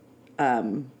wasn't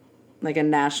like a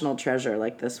national treasure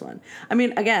like this one. I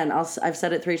mean, again, I've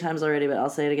said it 3 times already, but I'll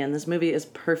say it again. This movie is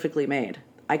perfectly made.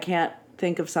 I can't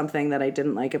think of something that I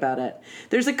didn't like about it.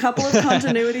 There's a couple of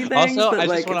continuity things, also, but I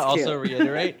like, just want to also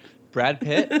reiterate, Brad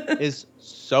Pitt is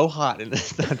so hot in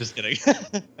this. I'm just kidding.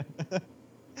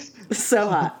 So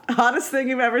hot. Hottest thing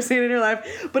you've ever seen in your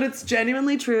life. But it's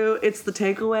genuinely true. It's the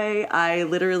takeaway. I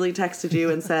literally texted you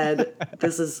and said,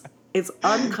 it's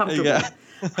uncomfortable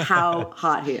how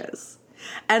hot he is.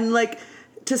 And like,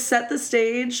 to set the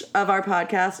stage of our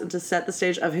podcast and to set the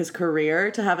stage of his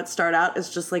career, to have it start out is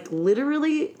just like,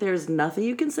 literally, there's nothing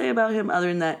you can say about him other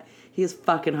than that he is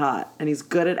fucking hot and he's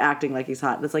good at acting like he's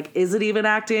hot. And it's like, is it even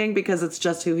acting? Because it's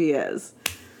just who he is.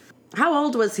 How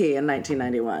old was he in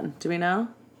 1991? Do we know?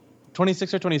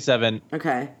 26 or 27.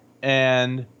 Okay.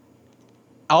 And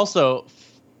also,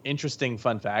 interesting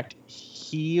fun fact,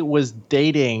 he was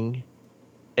dating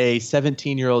a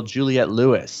 17-year-old Juliette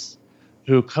Lewis,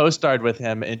 who co-starred with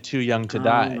him in Too Young to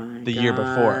Die the year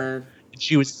before. And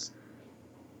she was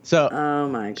Oh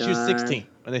my God. She was 16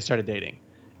 when they started dating,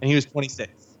 and he was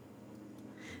 26.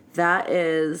 That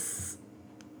is.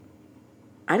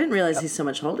 I didn't realize he's so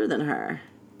much older than her.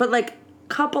 But like,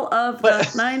 couple of the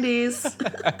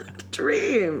 90s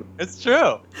dream. It's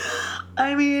true.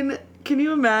 I mean, can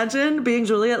you imagine being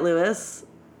Juliette Lewis?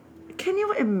 Can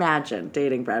you imagine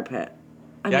dating Brad Pitt?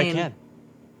 I can.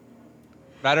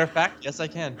 Matter of fact, yes, I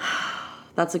can.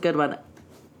 That's a good one.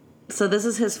 So this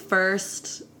is his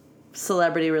first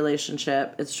celebrity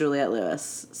relationship. It's Juliette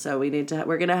Lewis. So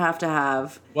we're gonna have to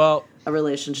have a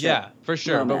relationship. Yeah, for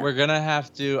sure. moment. But we're gonna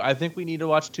have to. I think we need to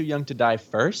watch Too Young to Die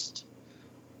first,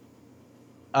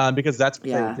 because that's what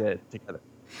they did together.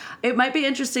 It might be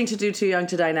interesting to do Too Young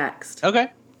to Die next.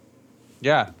 Okay.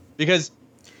 Yeah, because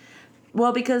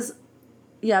we're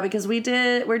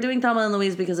doing Thelma and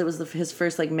Louise because it was his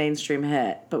first like mainstream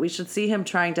hit, but we should see him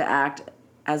trying to act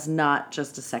as not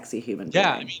just a sexy human being.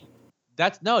 Yeah, I mean,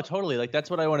 totally. Like,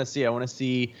 that's what I want to see. I want to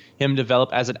see him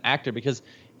develop as an actor, because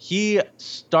he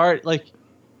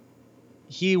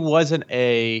wasn't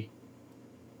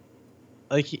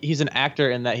he's an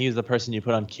actor in that he's the person you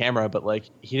put on camera, but like,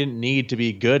 he didn't need to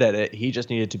be good at it. He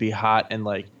just needed to be hot and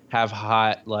like have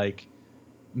hot like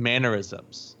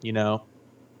mannerisms, you know,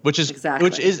 which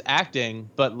is acting,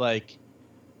 but like,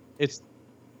 it's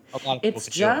a lot of people. It's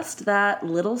just that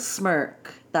little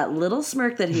smirk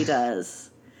that he does.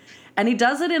 And he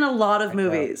does it in a lot of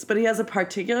movies, but he has a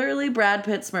particularly Brad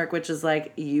Pitt smirk, which is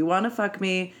like, you want to fuck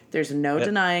me. There's no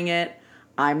denying it.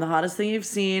 I'm the hottest thing you've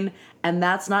seen. And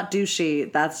that's not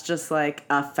douchey. That's just like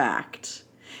a fact.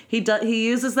 He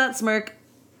uses that smirk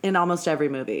in almost every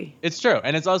movie. It's true.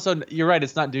 And it's also, you're right,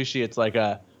 it's not douchey. It's like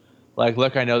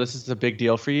look, I know this is a big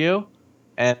deal for you.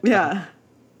 And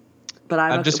but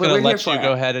I'm just going to let you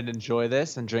go ahead and enjoy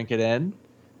this and drink it in.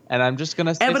 And I'm just going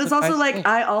to say, but it's also like,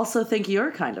 I also think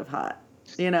you're kind of hot.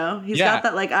 You know? He's got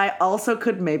that, like, I also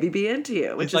could maybe be into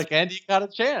you. Which is like, and you got a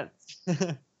chance.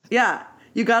 Yeah.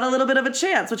 You got a little bit of a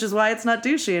chance, which is why it's not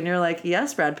douchey. And you're like,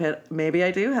 yes, Brad Pitt, maybe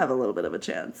I do have a little bit of a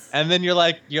chance. And then you're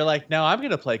like, no, I'm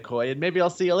going to play coy and maybe I'll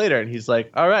see you later. And he's like,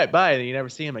 all right, bye. And you never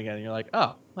see him again. And you're like,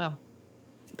 oh, well.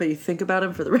 But you think about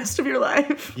him for the rest of your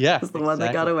life. Yeah. As the one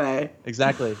that got away.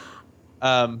 Exactly.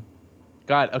 God,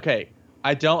 okay.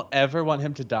 I don't ever want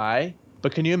him to die,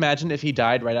 but can you imagine if he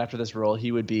died right after this role,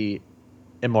 he would be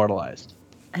immortalized.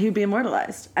 He'd be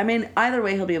immortalized. I mean, either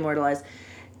way, he'll be immortalized.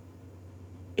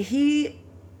 Has he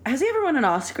ever won an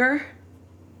Oscar?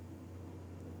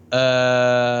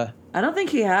 I don't think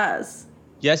he has.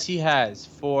 Yes, he has,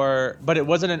 but it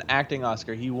wasn't an acting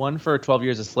Oscar. He won for 12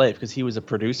 Years a Slave because he was a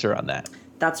producer on that.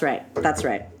 That's right.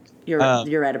 You're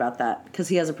right about that, because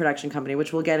he has a production company,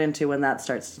 which we'll get into when that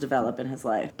starts to develop in his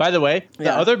life. By the way,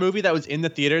 the other movie that was in the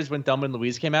theaters when Thelma and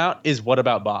Louise came out is What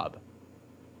About Bob?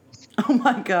 Oh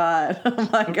my God.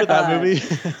 Remember that movie?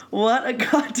 What a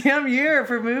goddamn year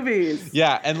for movies.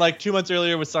 Yeah, and like 2 months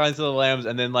earlier was Silence of the Lambs,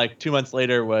 and then like 2 months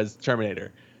later was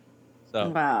Terminator. So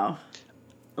wow.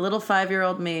 A little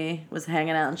 5-year-old me was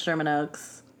hanging out in Sherman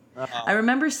Oaks. I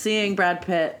remember seeing Brad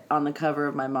Pitt on the cover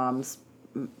of my mom's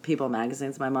People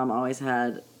magazines. My mom always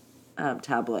had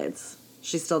tabloids.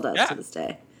 She still does to this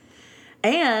day.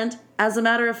 And as a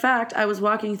matter of fact, I was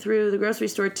walking through the grocery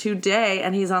store today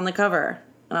and he's on the cover.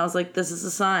 And I was like, this is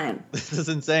a sign. This is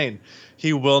insane.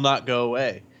 He will not go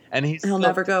away. And he'll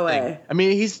never go away. I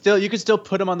mean, you could still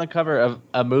put him on the cover of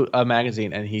a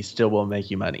magazine and he still will make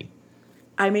you money.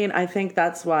 I mean, I think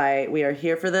that's why we are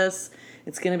here for this.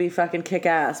 It's going to be fucking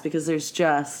kick-ass, because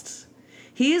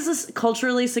he is a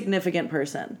culturally significant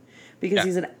person,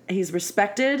 because he's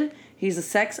respected. He's a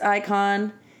sex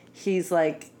icon. He's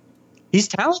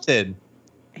talented.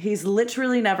 He's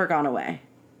literally never gone away.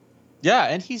 Yeah,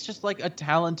 and he's just like a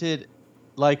talented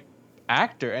like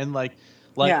actor and like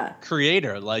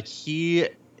creator. Like, he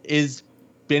is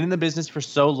been in the business for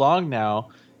so long now.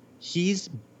 He's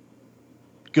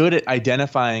good at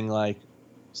identifying like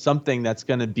something that's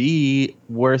going to be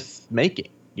worth making.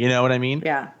 You know what I mean?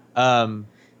 Yeah.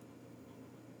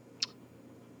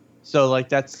 So like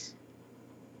that's,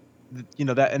 you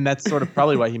know, that, and that's sort of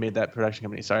probably why he made that production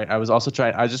company. Sorry. I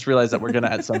just realized that we're going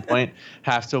to, at some point,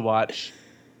 have to watch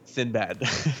Sinbad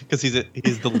because he's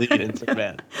the lead in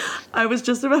Sinbad. I was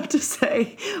just about to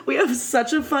say, we have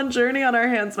such a fun journey on our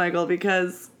hands, Michael,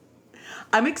 because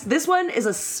this one is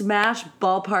a smash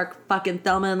ballpark. Fucking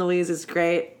Thelma and Louise is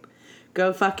great.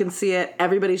 Go fucking see it.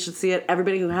 Everybody should see it.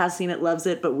 Everybody who has seen it loves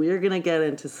it. But we're going to get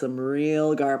into some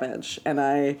real garbage. And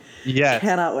I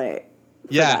cannot wait.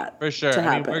 For sure.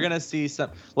 I mean, we're going to see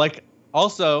some. Like,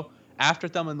 also, after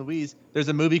Thelma and Louise, there's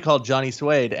a movie called Johnny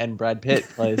Suede, and Brad Pitt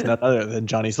plays none other than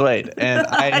Johnny Suede. And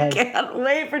I can't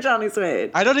wait for Johnny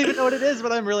Suede. I don't even know what it is,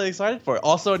 but I'm really excited for it.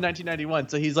 Also in 1991,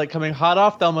 so he's like coming hot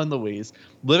off Thelma and Louise,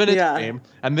 living his dream,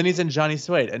 and then he's in Johnny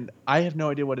Suede, and I have no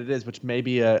idea what it is, which may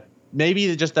be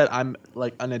just that I'm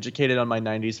like uneducated on my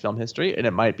 90s film history, and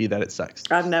it might be that it sucks.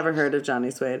 I've never heard of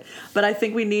Johnny Suede, but I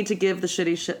think we need to give the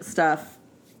shitty stuff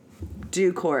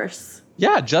due course.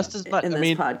 Yeah, just as much. In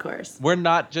this pod course. We're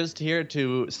not just here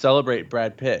to celebrate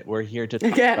Brad Pitt. We're here to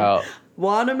talk about...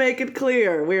 Want to make it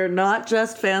clear, we are not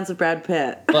just fans of Brad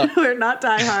Pitt. Look, we're not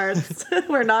diehards.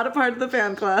 We're not a part of the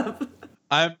fan club.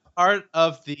 I'm part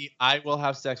of the I Will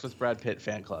Have Sex with Brad Pitt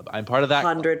fan club. I'm part of that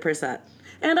 100%.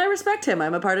 And I respect him.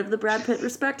 I'm a part of the Brad Pitt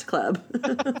Respect Club.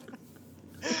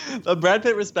 The Brad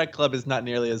Pitt Respect Club is not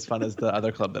nearly as fun as the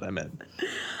other club that I'm in.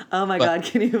 Oh my God,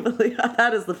 can you believe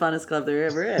that is the funnest club there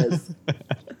ever is.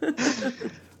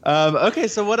 Okay,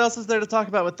 so what else is there to talk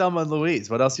about with Thelma and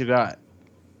Louise? What else you got?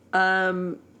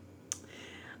 Gosh,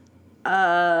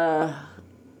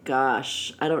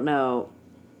 I don't know.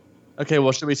 Okay,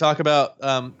 well, should we talk about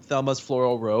Thelma's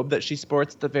floral robe that she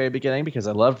sports at the very beginning? Because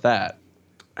I love that.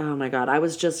 Oh my God, I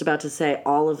was just about to say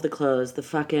all of the clothes, the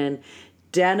fucking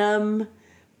denim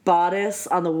bodice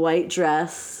on the white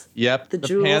dress. Yep. The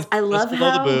jewels. Pants I love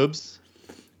how the boobs.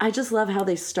 I just love how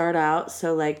they start out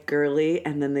so like girly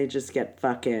and then they just get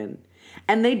fucking.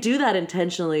 And they do that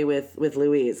intentionally with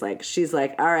Louise. Like she's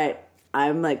like, all right,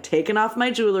 I'm like taking off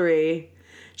my jewelry.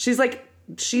 She's like,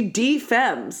 she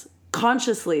defems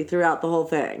consciously throughout the whole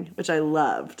thing, which I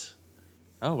loved.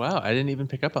 Oh wow, I didn't even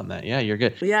pick up on that. Yeah, you're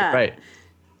good. Yeah. Right.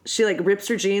 She like rips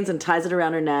her jeans and ties it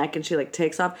around her neck and she like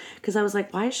takes off. Because I was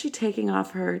like, why is she taking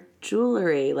off her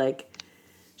jewelry? Like,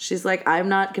 she's like, I'm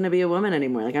not going to be a woman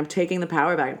anymore. Like, I'm taking the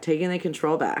power back. I'm taking the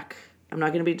control back. I'm not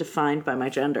going to be defined by my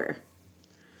gender.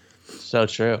 So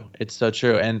true. It's so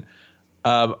true. And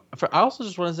I also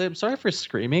just want to say I'm sorry for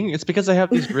screaming. It's because I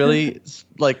have these really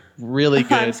really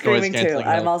good I'm screaming noise canceling too.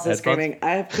 I'm also headphones. Screaming.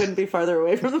 I couldn't be farther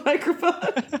away from the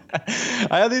microphone.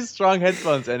 I have these strong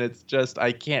headphones and it's just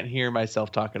I can't hear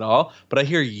myself talk at all, but I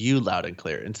hear you loud and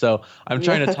clear. And so I'm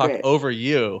trying to talk over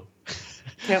you.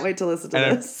 Can't wait to listen to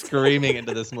and this. I'm screaming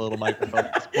into this little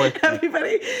microphone.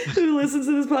 Everybody who listens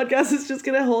to this podcast is just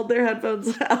going to hold their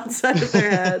headphones outside of their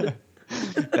head.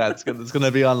 Yeah, it's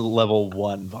gonna be on level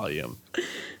 1 volume.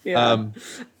 Yeah.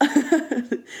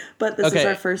 But this is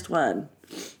our first one.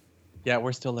 Yeah,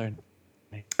 we're still learning.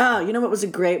 Oh, you know what was a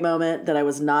great moment that I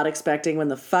was not expecting when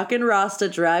the fucking Rasta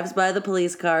drives by the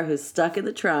police car who's stuck in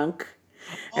the trunk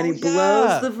and he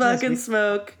blows the fucking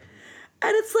smoke.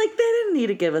 And it's like, they didn't need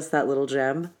to give us that little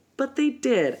gem, but they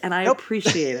did. And I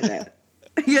appreciated it.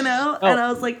 You know? And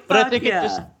I was like, fuck but I think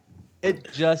yeah.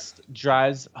 It just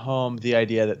drives home the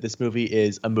idea that this movie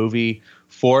is a movie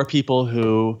for people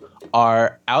who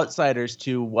are outsiders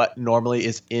to what normally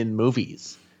is in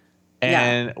movies.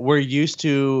 And we're used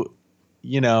to,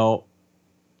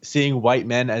 seeing white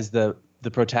men as the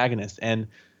protagonist. And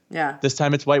this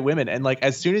time it's white women. And like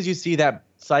as soon as you see that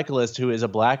cyclist who is a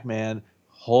black man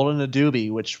holding a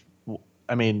doobie, which,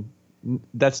 I mean,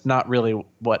 that's not really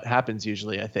what happens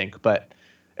usually, I think. But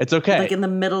it's okay. Like in the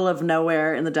middle of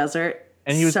nowhere in the desert.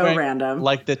 And he was so wearing, random.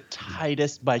 Like the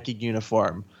tightest biking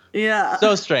uniform. Yeah.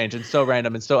 So strange and so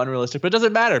random and so unrealistic. But it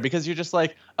doesn't matter because you're just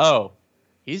like, oh,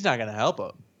 he's not going to help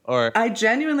him. Or I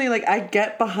genuinely, I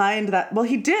get behind that. Well,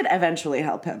 he did eventually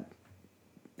help him.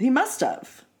 He must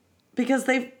have. Because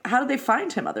how did they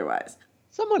find him otherwise?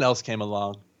 Someone else came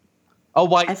along. A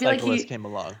white cyclist came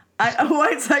along. A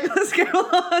white cyclist came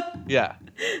along. Yeah.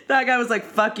 That guy was like,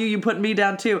 fuck you, you put me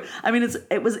down too. I mean,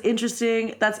 it was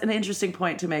interesting. That's an interesting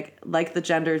point to make, like the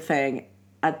gender thing,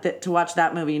 to watch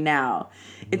that movie now.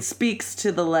 Mm-hmm. It speaks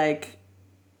to the,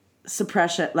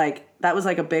 suppression. That was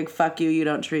a big fuck you, you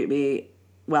don't treat me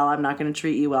well, I'm not going to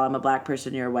treat you well, I'm a black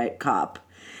person, you're a white cop.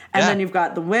 And then you've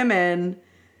got the women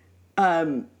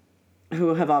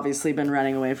who have obviously been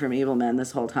running away from evil men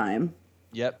this whole time.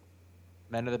 Yep.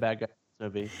 Men are the bad guys in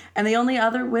this movie. And the only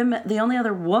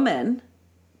other woman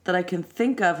that I can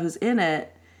think of who's in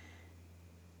it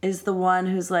is the one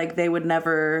who's they would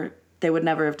never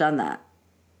have done that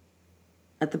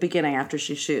at the beginning after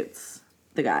she shoots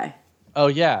the guy. Oh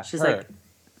yeah, she's her.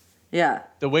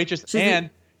 The waitress,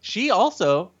 she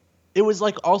also. It was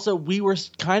also we were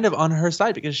kind of on her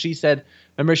side because she said,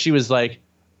 remember she was like,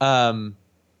 what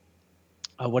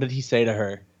did he say to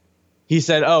her? He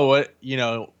said, oh, what,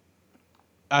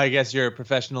 I guess you're a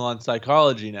professional on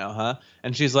psychology now, huh?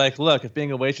 And she's like, look, if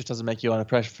being a waitress doesn't make you a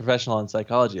professional on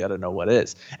psychology, I don't know what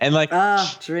is. And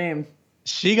dream.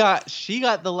 She got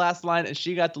the last line and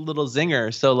she got the little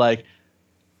zinger. So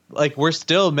like we're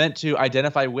still meant to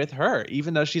identify with her,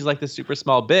 even though she's like this super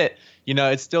small bit. You know,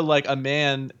 it's still like a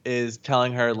man is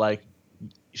telling her like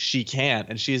she can't,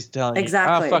 and she's telling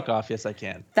exactly. you, oh, fuck off, yes I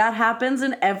can. That happens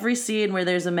in every scene where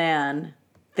there's a man.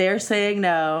 They're saying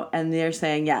no and they're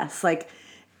saying yes. Like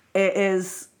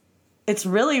it's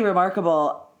really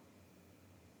remarkable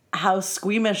how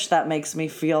squeamish that makes me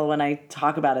feel when I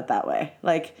talk about it that way.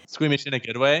 Like squeamish in a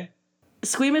good way.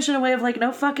 Squeamish in a way of like,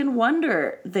 no fucking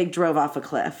wonder they drove off a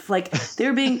cliff. Like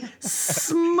they're being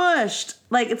smushed.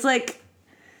 Like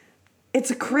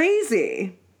it's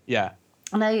crazy. Yeah.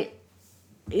 And I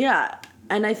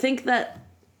think that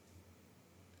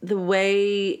the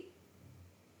way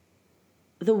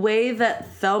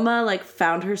that Thelma like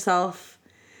found herself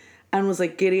and was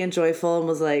like giddy and joyful and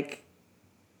was like,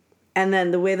 and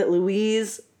then the way that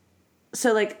Louise,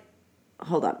 so like,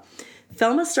 hold on.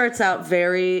 Thelma starts out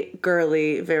very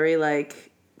girly, very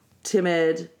like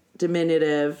timid,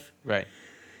 diminutive. Right.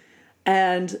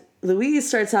 And Louise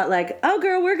starts out like, oh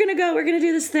girl, we're going to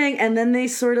do this thing. And then they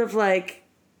sort of like,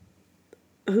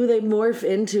 who they morph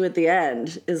into at the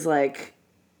end is like,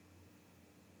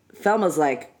 Thelma's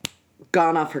like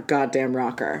gone off her goddamn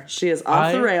rocker. She is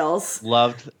off the rails.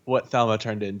 Loved what Thelma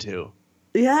turned into.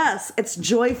 Yes, it's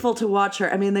joyful to watch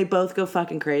her. I mean, they both go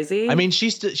fucking crazy. I mean,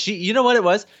 she you know what it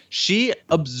was? She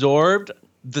absorbed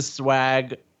the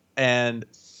swag and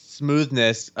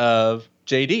smoothness of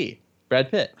JD,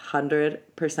 Brad Pitt.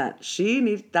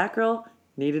 100%. That girl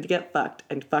needed to get fucked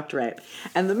and fucked right.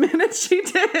 And the minute she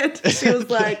did, she was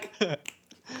like,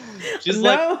 she's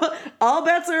no, like, all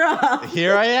bets are off.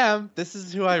 Here I am. This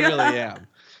is who I really am.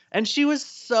 And she was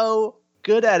so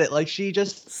good at it. Like she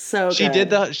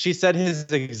said his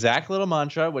exact little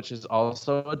mantra, which is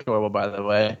also adorable, by the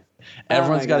way.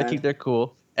 Everyone's got to keep their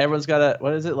cool. Everyone's got to,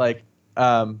 what is it, like,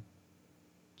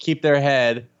 keep their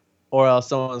head or else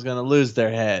someone's going to lose their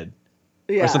head.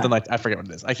 Yeah. Or something like, I forget what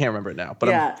it is. I can't remember it now, but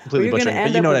I'm completely butchering it.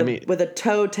 But you know what I mean. With a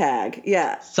toe tag.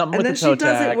 Yeah. Something with a toe tag. And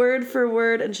then she does it word for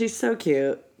word, and she's so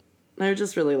cute. I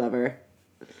just really love her.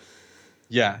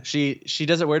 Yeah, she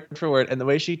does it word for word, and the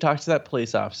way she talks to that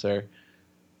police officer,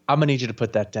 I'm gonna need you to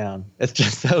put that down. It's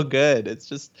just so good. It's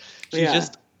just she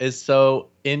just is so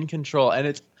in control, and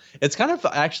it's kind of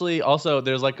actually also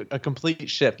there's like a complete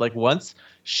shift. Like once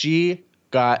she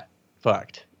got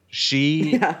fucked,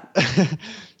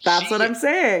 that's what I'm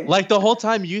saying. Like the whole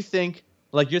time you think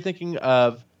like you're thinking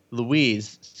of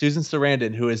Louise, Susan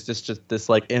Sarandon, who is just this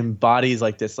like embodies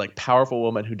like this like powerful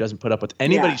woman who doesn't put up with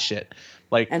anybody's shit.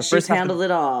 Like and she's handled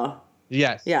it all.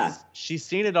 Yes. Yeah. She's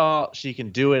seen it all. She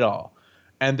can do it all.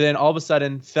 And then all of a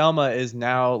sudden, Thelma is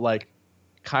now like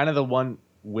kind of the one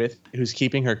who's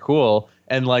keeping her cool.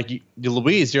 And like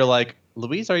Louise, you're like,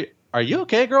 Louise, are you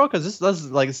okay, girl? Because this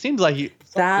does like it seems like you.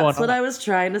 That's what I was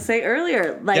trying to say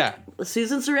earlier. Like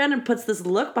Susan Sarandon puts this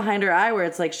look behind her eye where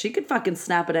it's like she could fucking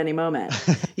snap at any moment.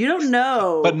 You don't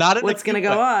know but not what's going to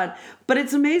go on. But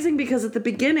it's amazing because at the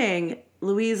beginning,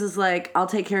 Louise is like, I'll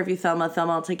take care of you, Thelma.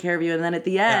 Thelma, I'll take care of you. And then at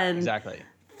the end, exactly.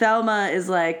 Thelma is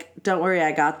like, don't worry,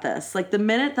 I got this. Like the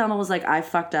minute Thelma was like, I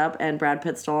fucked up and Brad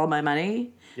Pitt stole all my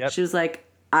money, she was like,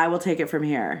 I will take it from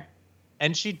here.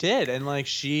 And she did. And like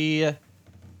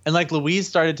Louise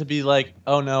started to be like,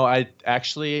 oh no,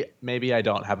 maybe I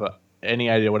don't have any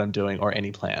idea what I'm doing or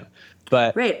any plan.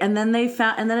 But right. And then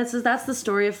that's the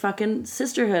story of fucking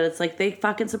sisterhood. It's like they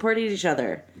fucking supported each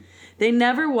other. They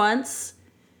never once,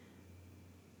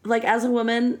 like as a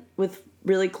woman with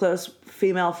really close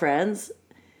female friends,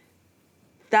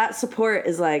 that support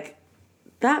is like,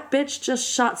 that bitch just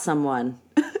shot someone.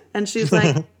 And she's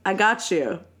like, I got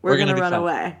you. We're going to run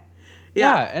away.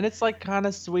 Yeah. And it's like kind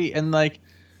of sweet. And like,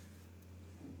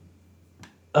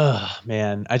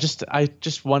 man, I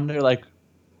just wonder, like,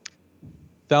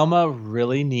 Thelma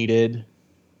really needed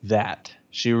that.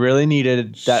 She really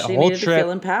needed that whole trip. She needed to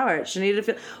feel empowered. She needed to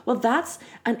feel... Well, that's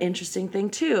an interesting thing,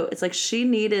 too. It's like she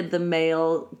needed the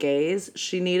male gaze.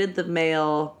 She needed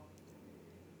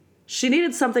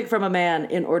something from a man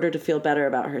in order to feel better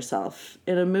about herself.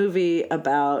 In a movie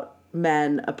about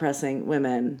men oppressing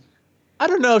women. I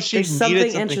don't know if she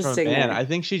needed something from a man. I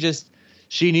think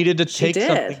she needed to take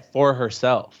something for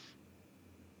herself.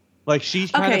 Like she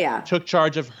kind of took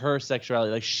charge of her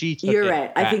sexuality. Like she took You're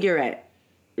right. I think you're right.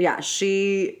 Yeah,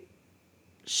 she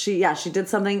did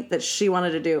something that she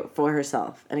wanted to do for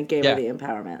herself, and it gave her the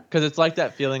empowerment. Because it's like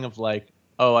that feeling of like,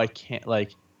 oh, I can't,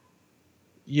 like,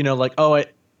 you know, like, oh,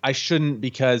 I shouldn't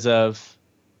because of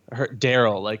her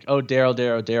Daryl. Like, oh,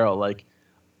 Daryl. Like,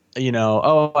 you know,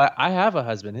 oh, I have a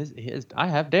husband. I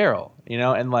have Daryl. You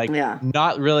know, and like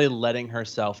not really letting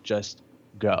herself just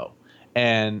go.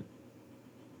 And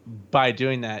by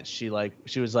doing that, she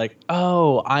was like,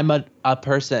 oh, I'm a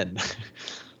person.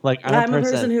 Like, I'm a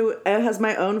person who has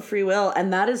my own free will.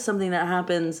 And that is something that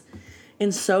happens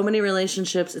in so many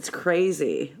relationships. It's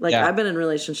crazy. Like, I've been in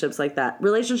relationships like that.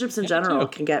 Relationships in general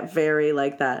can get very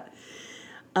like that.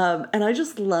 And I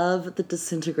just love the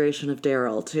disintegration of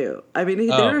Daryl, too. I mean,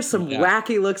 there are some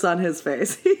wacky looks on his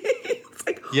face. It's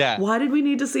like, why did we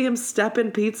need to see him step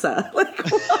in pizza? Like,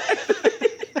 why?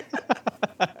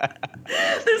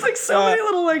 There's like so many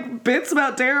little like bits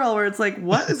about Daryl where it's like,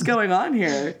 what is going on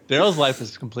here? Daryl's life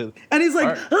is completely and he's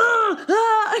like,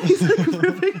 he's like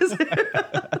ripping his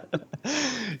hair.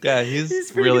 Yeah,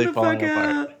 he's really falling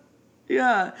apart.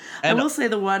 Yeah. And I will say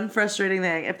the one frustrating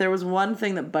thing, if there was one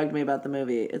thing that bugged me about the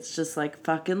movie, it's just like,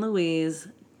 fucking Louise,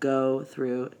 go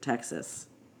through Texas.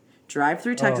 Drive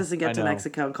through Texas and get to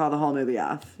Mexico and call the whole movie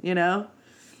off, you know?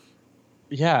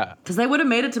 Yeah. Because they would have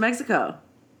made it to Mexico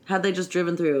had they just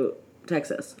driven through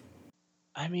Texas.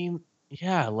 I mean,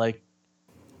 yeah, like,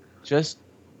 just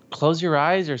close your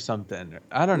eyes or something.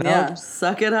 I don't know. Yeah,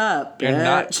 suck it up. You're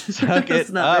not suck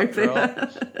it up, girl.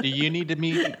 Do you need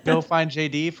to go find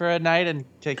JD for a night and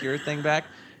take your thing back?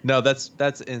 No,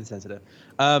 that's insensitive.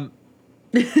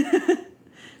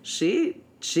 She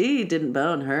didn't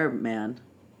bone her man.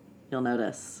 You'll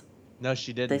notice. No,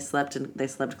 she didn't. They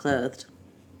slept clothed.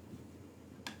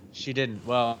 She didn't.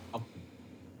 Well,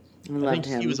 I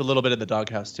think he was a little bit in the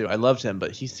doghouse too. I loved him,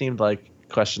 but he seemed like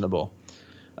questionable.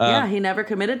 Yeah, he never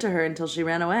committed to her until she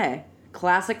ran away.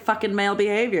 Classic fucking male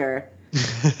behavior.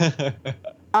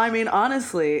 I mean,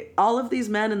 honestly, all of these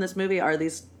men in this movie are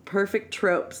these perfect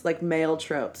tropes, like male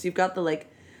tropes. You've got the like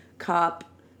cop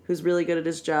who's really good at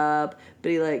his job,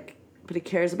 but he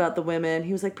cares about the women.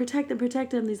 He was like, protect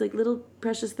him, these like little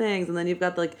precious things. And then you've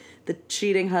got like the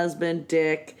cheating husband,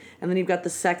 Dick, and then you've got the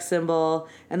sex symbol,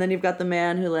 and then you've got the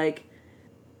man who like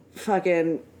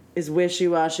fucking is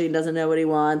wishy-washy and doesn't know what he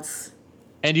wants.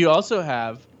 And you also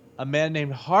have a man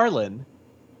named Harlan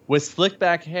with slick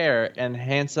back hair and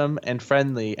handsome and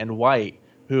friendly and white,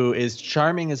 who is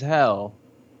charming as hell,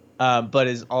 but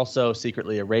is also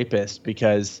secretly a rapist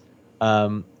because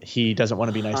he doesn't want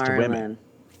to be nice to women.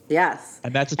 Yes.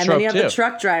 And that's a trope, too. And then you have too. the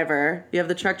truck driver. You have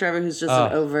the truck driver who's just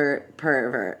an overt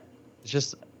pervert. It's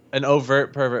just an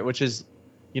overt pervert, which is,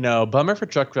 bummer for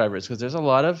truck drivers because there's a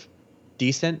lot of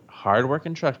decent,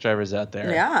 hardworking truck drivers out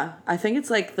there. Yeah. I think it's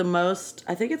like the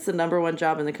number one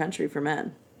job in the country for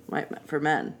men. For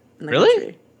men in the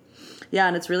country. Yeah,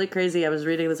 and it's really crazy. I was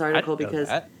reading this article because,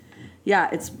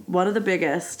 it's one of the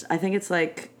biggest. I think it's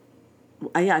like,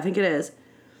 I think it is.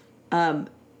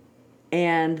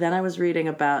 And then I was reading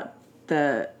about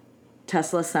the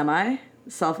Tesla Semi,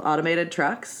 self-automated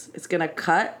trucks. It's going to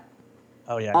cut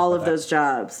all of those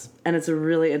jobs. And it's a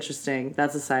really interesting,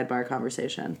 that's a sidebar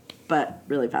conversation, but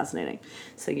really fascinating.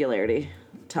 Singularity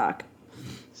talk.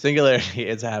 Singularity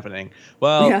is happening.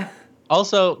 Well,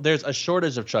 also, there's a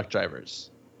shortage of truck drivers.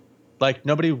 Like,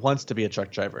 nobody wants to be a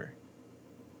truck driver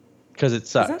because it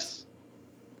sucks.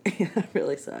 Yeah, it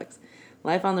really sucks.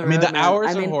 Life on the road. I mean, the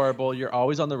hours are horrible. You're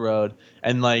always on the road,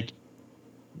 and like,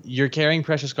 you're carrying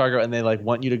precious cargo, and they like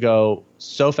want you to go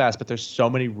so fast, but there's so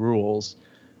many rules.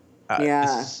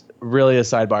 It's really a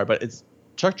sidebar, but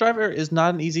truck driver is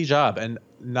not an easy job, and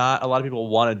not a lot of people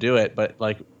want to do it, but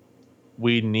like,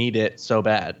 we need it so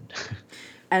bad.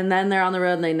 And then they're on the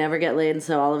road and they never get laid, and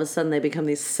so all of a sudden they become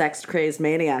these sex-crazed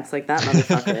maniacs like that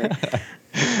motherfucker.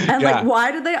 And like,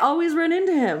 why did they always run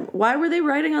into him? Why were they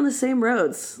riding on the same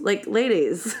roads? Like,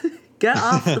 ladies, get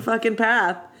off the fucking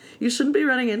path. You shouldn't be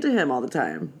running into him all the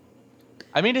time.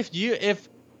 I mean, if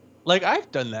like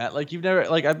I've done that, like you've never,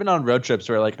 like I've been on road trips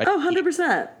where like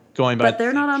 100% going by, but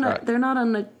they're not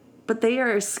on a, but they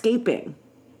are escaping.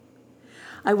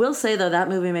 I will say though, that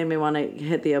movie made me want to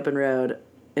hit the open road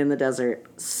in the desert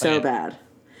so bad,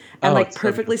 and like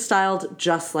perfectly styled,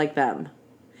 just like them.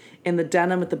 In the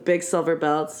denim with the big silver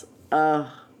belts. I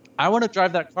want to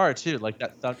drive that car too, like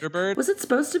that Thunderbird. Was it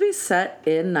supposed to be set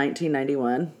in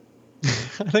 1991? I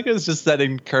think it was just set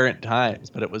in current times,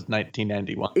 but it was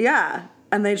 1991. Yeah,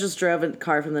 and they just drove a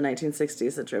car from the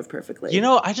 1960s that drove perfectly.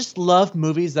 I just love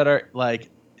movies that are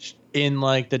like in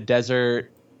like the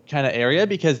desert kind of area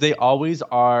because they always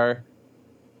are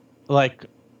like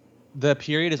the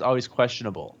period is always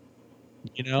questionable.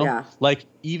 Like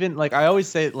even like I always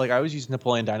say, like I always use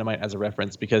Napoleon Dynamite as a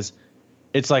reference because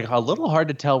it's like a little hard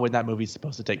to tell when that movie's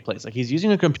supposed to take place. Like he's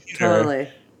using a computer, totally,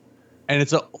 and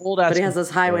it's an old ass. But he has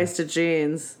those high-waisted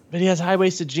jeans.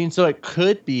 So it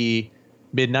could be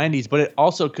mid-90s, but it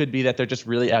also could be that they're just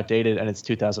really outdated and it's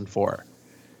 2004.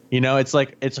 It's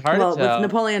like it's hard to tell. With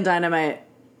Napoleon Dynamite,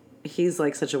 he's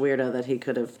like such a weirdo that he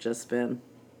could have just been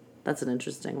That's an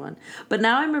interesting one. But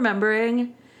now I'm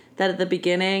remembering that at the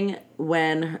beginning,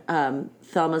 when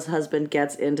Thelma's husband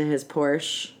gets into his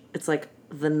Porsche, it's like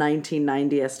the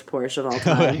 1990th Porsche of all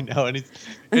time. I know,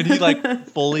 and he like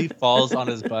fully falls on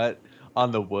his butt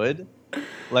on the wood,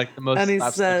 like the most. And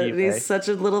he's such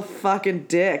a little fucking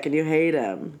dick, and you hate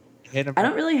him. I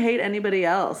don't really hate anybody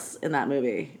else in that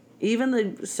movie. Even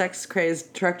the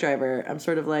sex-crazed truck driver, I'm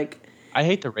sort of like... I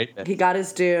hate the rapist. He got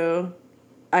his due.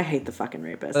 I hate the fucking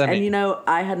rapist. And you know,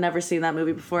 I had never seen that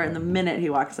movie before, and the minute he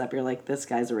walks up, you're like, this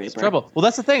guy's a raper. Trouble. Well,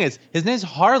 that's the thing is, his name's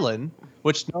Harlan,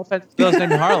 which, no offense to his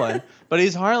name Harlan, but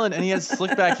he's Harlan, and he has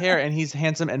slick back hair, and he's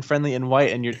handsome and friendly and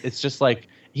white, and it's just like,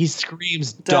 he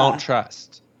screams, don't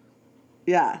trust.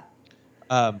 Yeah.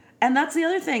 And that's the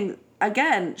other thing.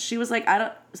 Again, she was like,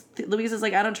 Louise is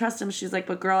like, I don't trust him. She's like,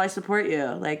 but girl, I support you.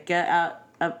 Like, get out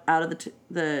of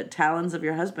the talons of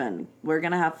your husband. We're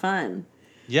going to have fun.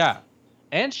 Yeah.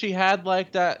 And she had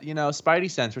like that, you know,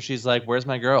 Spidey sense where she's like, where's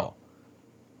my girl?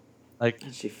 Like,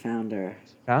 and she found her.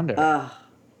 Ugh.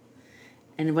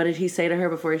 And what did he say to her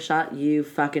before he shot? You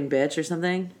fucking bitch or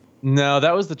something? No,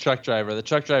 that was the truck driver. The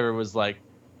truck driver was like,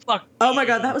 fuck. Oh my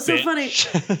God, that was bitch.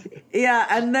 so funny. Yeah,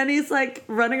 and then he's like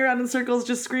running around in circles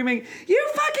just screaming, you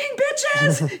fucking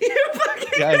bitches! You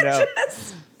fucking bitches! I know.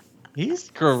 He's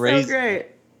crazy. So great.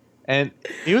 And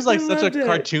he was like such a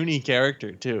cartoony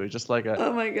character too. Just like a...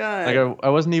 Oh my God. Like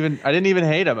I didn't even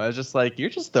hate him. I was just like, you're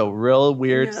just a real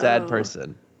weird, sad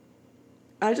person.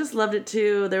 I just loved it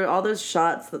too. There were all those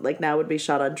shots that like now would be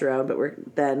shot on drone, but were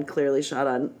then clearly shot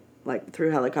on like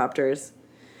through helicopters.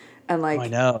 And like, I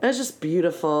know. It was just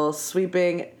beautiful,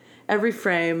 sweeping, every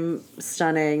frame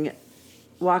stunning,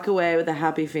 walk away with a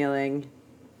happy feeling,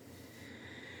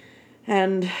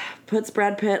 and puts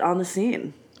Brad Pitt on the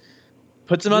scene.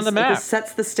 Puts him on the map.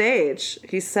 Sets the stage.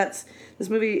 This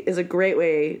movie is a great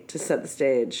way to set the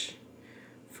stage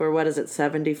for, what is it,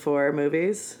 74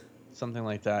 movies? Something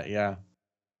like that, yeah.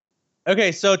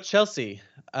 Okay, so Chelsea,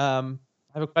 I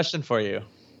have a question for you.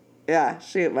 Yeah,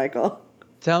 shoot, Michael.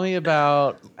 Tell me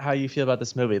about how you feel about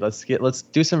this movie. Let's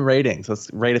do some ratings.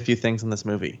 Let's rate a few things in this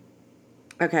movie.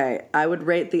 Okay, I would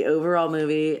rate the overall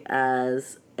movie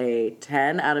as a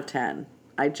 10 out of 10.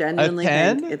 I genuinely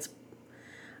think it's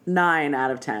 9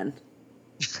 out of 10.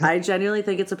 I genuinely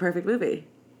think it's a perfect movie.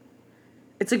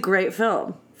 It's a great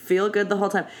film. Feel good the whole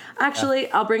time.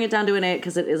 Actually, I'll bring it down to an 8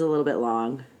 because it is a little bit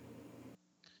long.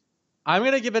 I'm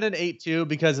going to give it an 8 too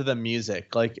because of the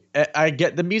music. Like, I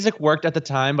get the music worked at the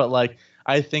time, but like,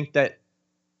 I think that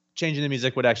changing the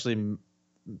music would actually,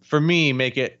 for me,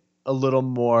 make it a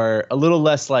little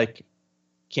less like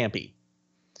campy.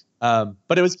 But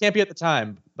it was campy at the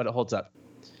time, but it holds up.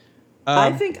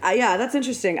 I think, that's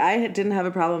interesting. I didn't have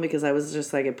a problem because I was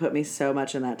just like, it put me so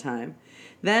much in that time.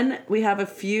 Then we have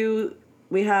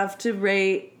we have to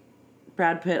rate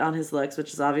Brad Pitt on his looks,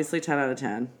 which is obviously 10 out of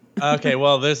 10. Okay,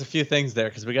 well, there's a few things there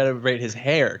because we got to rate his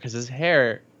hair because his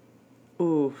hair.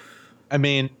 Oof. I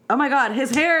mean. Oh my God, his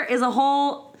hair is a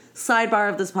whole sidebar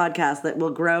of this podcast that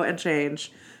will grow and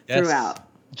change throughout.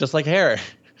 Just like hair.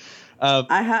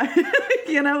 I have,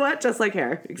 you know what? Just like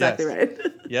hair. Exactly right.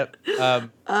 Yep.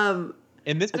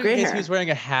 In this case, he was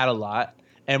wearing a hat a lot,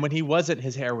 and when he wasn't,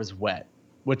 his hair was wet,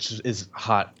 which is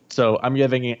hot. So I'm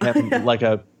giving him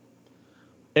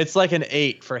it's like an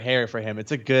 8 for hair for him.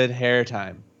 It's a good hair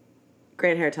time.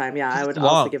 Great hair time. Yeah, I would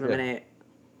also give him an 8.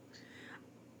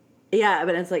 Yeah,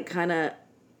 but it's like kind of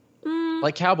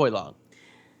like cowboy long.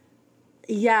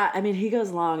 Yeah, I mean he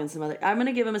goes long in some other. I'm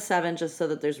gonna give him a 7 just so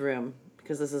that there's room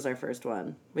because this is our first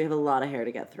one. We have a lot of hair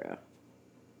to get through.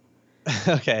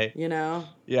 Okay. You know.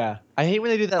 Yeah, I hate when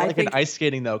they do that like in ice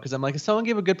skating though, because I'm like, if someone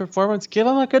gave a good performance, give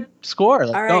them a good score.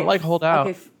 Like, don't like hold out.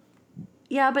 Okay.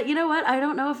 Yeah, but you know what? I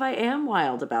don't know if I am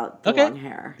wild about the long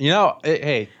hair. You know,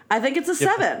 hey. I think it's a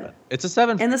 7. It's a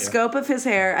 7. In the scope of his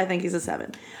hair, I think he's a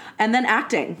 7. And then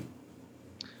acting.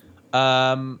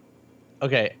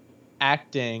 Okay,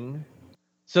 acting.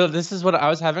 So this is what I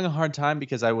was having a hard time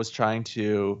because I was trying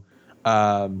to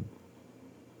find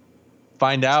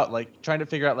out, like trying to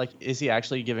figure out, like, is he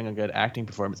actually giving a good acting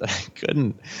performance? I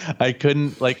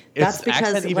couldn't like. That's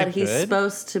because what he's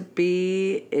supposed to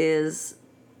be is,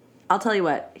 I'll tell you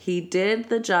what, he did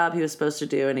the job he was supposed to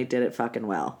do and he did it fucking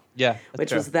well. Yeah,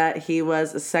 which was that he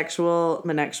was a sexual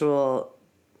manexual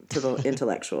to the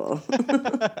intellectual.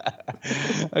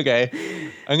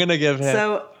 Okay, I'm gonna give him.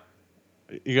 So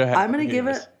you go ahead. I'm gonna give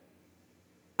it.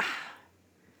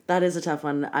 That is a tough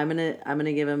one. I'm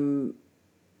gonna give him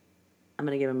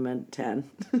a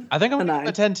 10. I think I'm gonna give him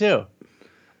a 10 too.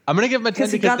 I'm gonna give him a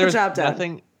 10 because there's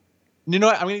nothing. You know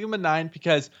what? I'm gonna give him a 9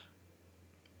 because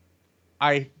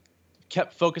I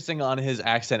kept focusing on his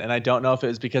accent, and I don't know if it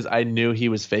was because I knew he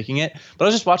was faking it, but I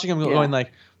was just watching him going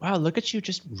like, wow, look at you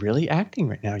just really acting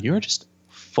right now. You're just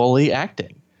fully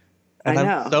acting. And I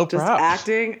know. I'm so just proud.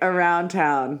 acting around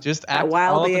town. Just acting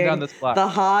while all up being and down this block.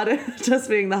 just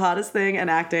being the hottest thing and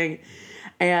acting.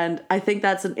 And I think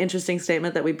that's an interesting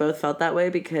statement that we both felt that way,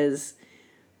 because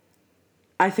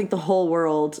I think the whole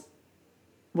world,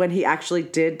 when he actually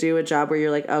did do a job where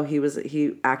you're like, oh,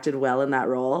 he acted well in that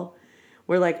role,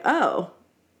 we're like, oh,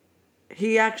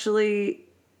 he actually,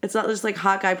 it's not just like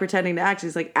hot guy pretending to act.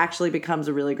 He's like actually becomes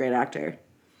a really great actor.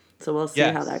 So we'll see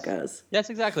how that goes. Yes,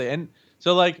 exactly. And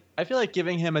so like, I feel like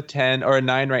giving him a 10 or a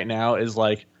 9 right now is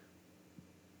like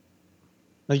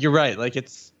you're right. Like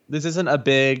this isn't a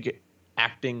big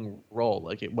acting role.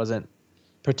 Like it wasn't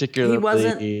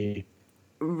particularly.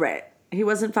 Right. He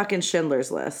wasn't fucking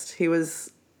Schindler's List. He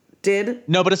was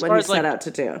no, but as far as set out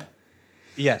to do.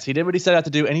 Yes, he did what he set out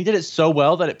to do, and he did it so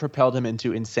well that it propelled him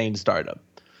into insane stardom.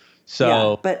 So,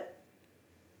 yeah, but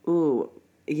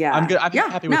I'm good. I'm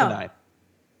happy with a 9.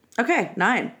 Okay,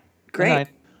 9. Great. 9.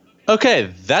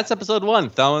 Okay, that's episode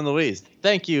 1, Thelma and Louise.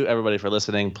 Thank you, everybody, for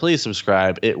listening. Please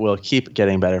subscribe. It will keep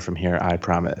getting better from here, I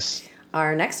promise.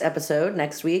 Our next episode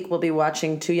next week, we'll be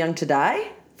watching Too Young to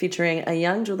Die, featuring a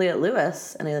young Juliette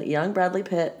Lewis and a young Bradley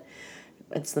Pitt.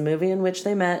 It's the movie in which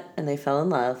they met and they fell in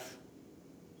love.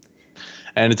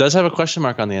 And it does have a question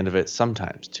mark on the end of it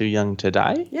sometimes. Too Young to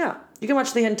Die? Yeah. You can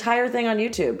watch the entire thing on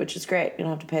YouTube, which is great. You don't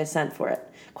have to pay a cent for it.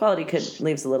 Quality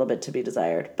leaves a little bit to be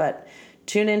desired. But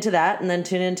tune into that and then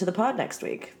tune into the pod next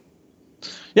week.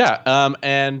 Yeah,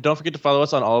 and don't forget to follow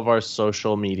us on all of our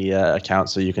social media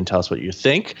accounts so you can tell us what you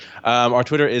think. Our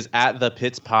Twitter is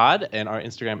 @ThePitsPod, and our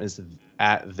Instagram is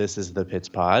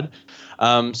 @ThisIsThePitsPod.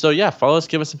 So yeah, follow us,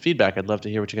 give us some feedback. I'd love to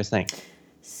hear what you guys think.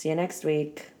 See you next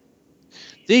week.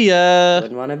 See ya.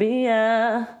 Wouldn't want to be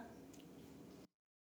ya.